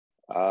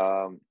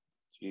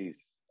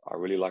 I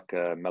really like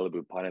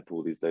Malibu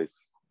pineapple these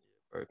days.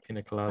 Bro,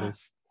 pina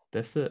coladas.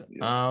 That's it.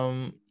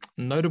 Yeah.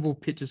 Notable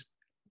coach's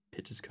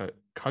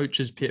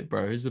pet,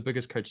 bro. Who's the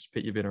biggest coach's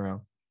pet you've been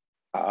around?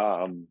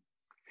 Um,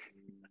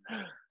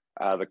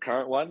 the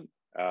current one,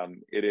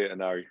 Ere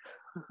Inari.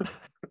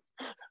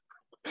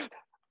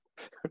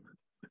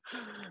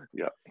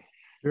 Yeah.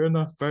 Fair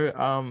enough,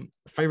 bro.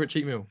 Favorite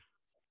cheat meal?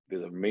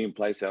 There's a mean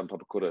place out in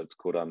Papakura. It's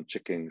called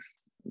Chickings.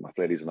 My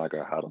flatties and I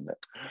go hard on that.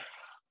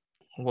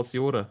 What's the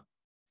order?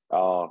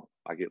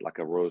 I get like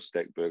a royal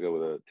steak burger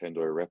with a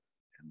tandoori wrap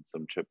and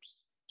some chips,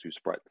 2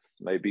 Sprites,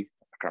 maybe.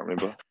 I can't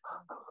remember.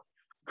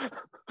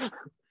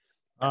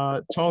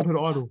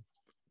 Childhood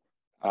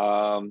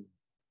idol.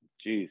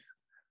 Geez,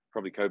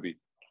 probably Kobe.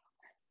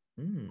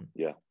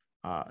 Yeah.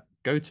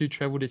 Go-to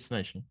travel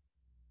destination?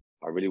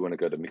 I really want to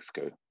go to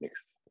Mexico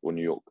next, or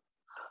New York.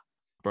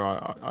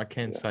 Bro, I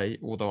can say,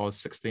 although I was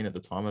 16 at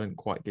the time, I didn't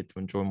quite get to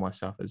enjoy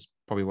myself as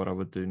probably what I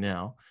would do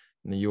now.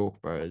 New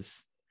York, bro,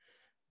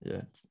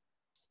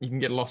 you can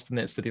get lost in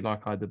that city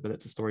like I did, but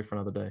it's a story for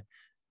another day.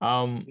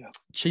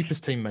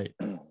 Cheapest teammate?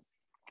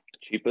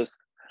 Cheapest?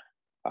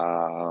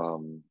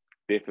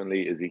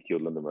 Definitely Ezekiel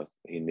Lindemuth.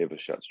 He never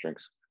shuts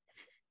drinks.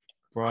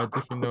 Bro, I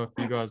definitely know a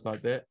few guys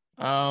like that.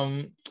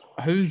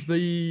 Who's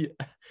the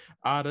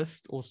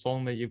artist or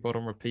song that you've got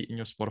on repeat in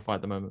your Spotify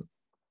at the moment?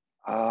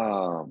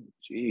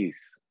 Geez.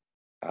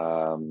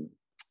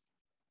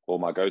 Well,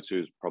 my go-to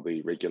is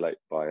probably Regulate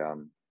by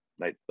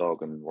Nate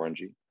Dogg and Warren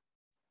G.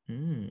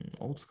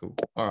 Old school.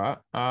 All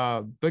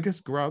right.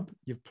 Biggest grub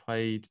you've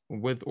played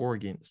with or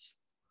against?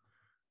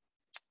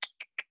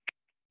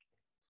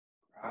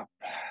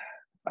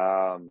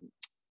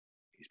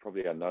 He's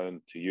probably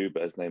unknown to you,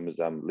 but his name is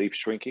Leaf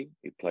Shrinky.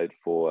 He played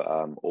for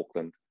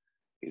Auckland.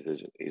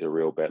 He's a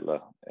real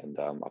battler, and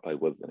I played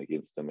with and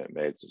against him at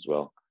Mags as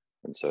well.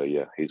 And so,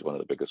 yeah, he's one of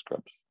the biggest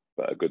grubs,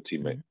 but a good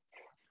teammate.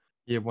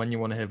 Yeah, one you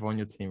want to have on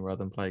your team rather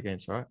than play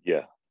against, right?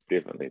 Yeah,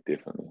 definitely.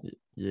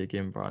 Yeah,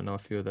 again, bro, I know a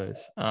few of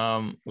those.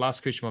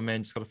 Last question, my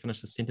man, just got to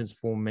finish the sentence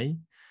for me.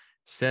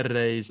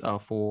 Saturdays are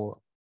for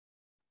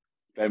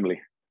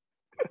family.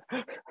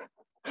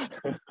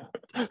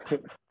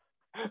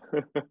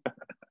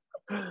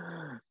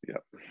 Yeah.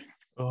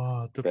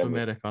 Oh,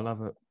 diplomatic. Family. I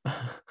love it.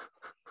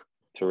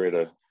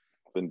 Toretto,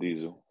 Vin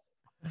Diesel.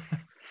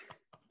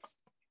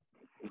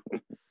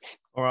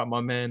 All right,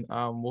 my man.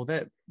 Well,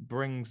 that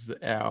brings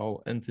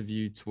our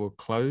interview to a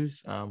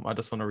close. I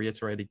just want to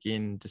reiterate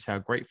again just how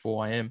grateful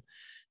I am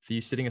for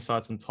you setting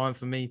aside some time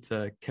for me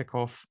to kick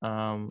off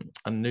a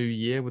new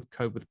year with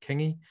Code with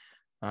Kingy.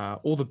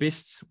 All the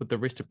best with the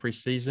rest of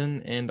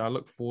pre-season, and I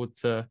look forward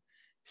to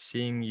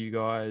seeing you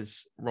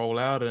guys roll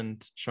out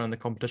and showing the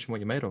competition what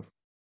you're made of.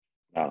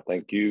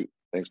 Thank you.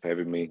 Thanks for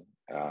having me.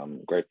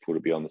 Grateful to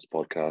be on this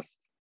podcast.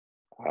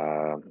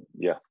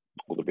 Yeah,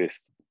 all the best.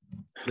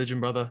 Legend,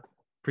 brother.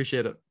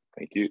 Appreciate it.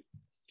 Thank you.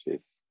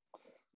 Cheers.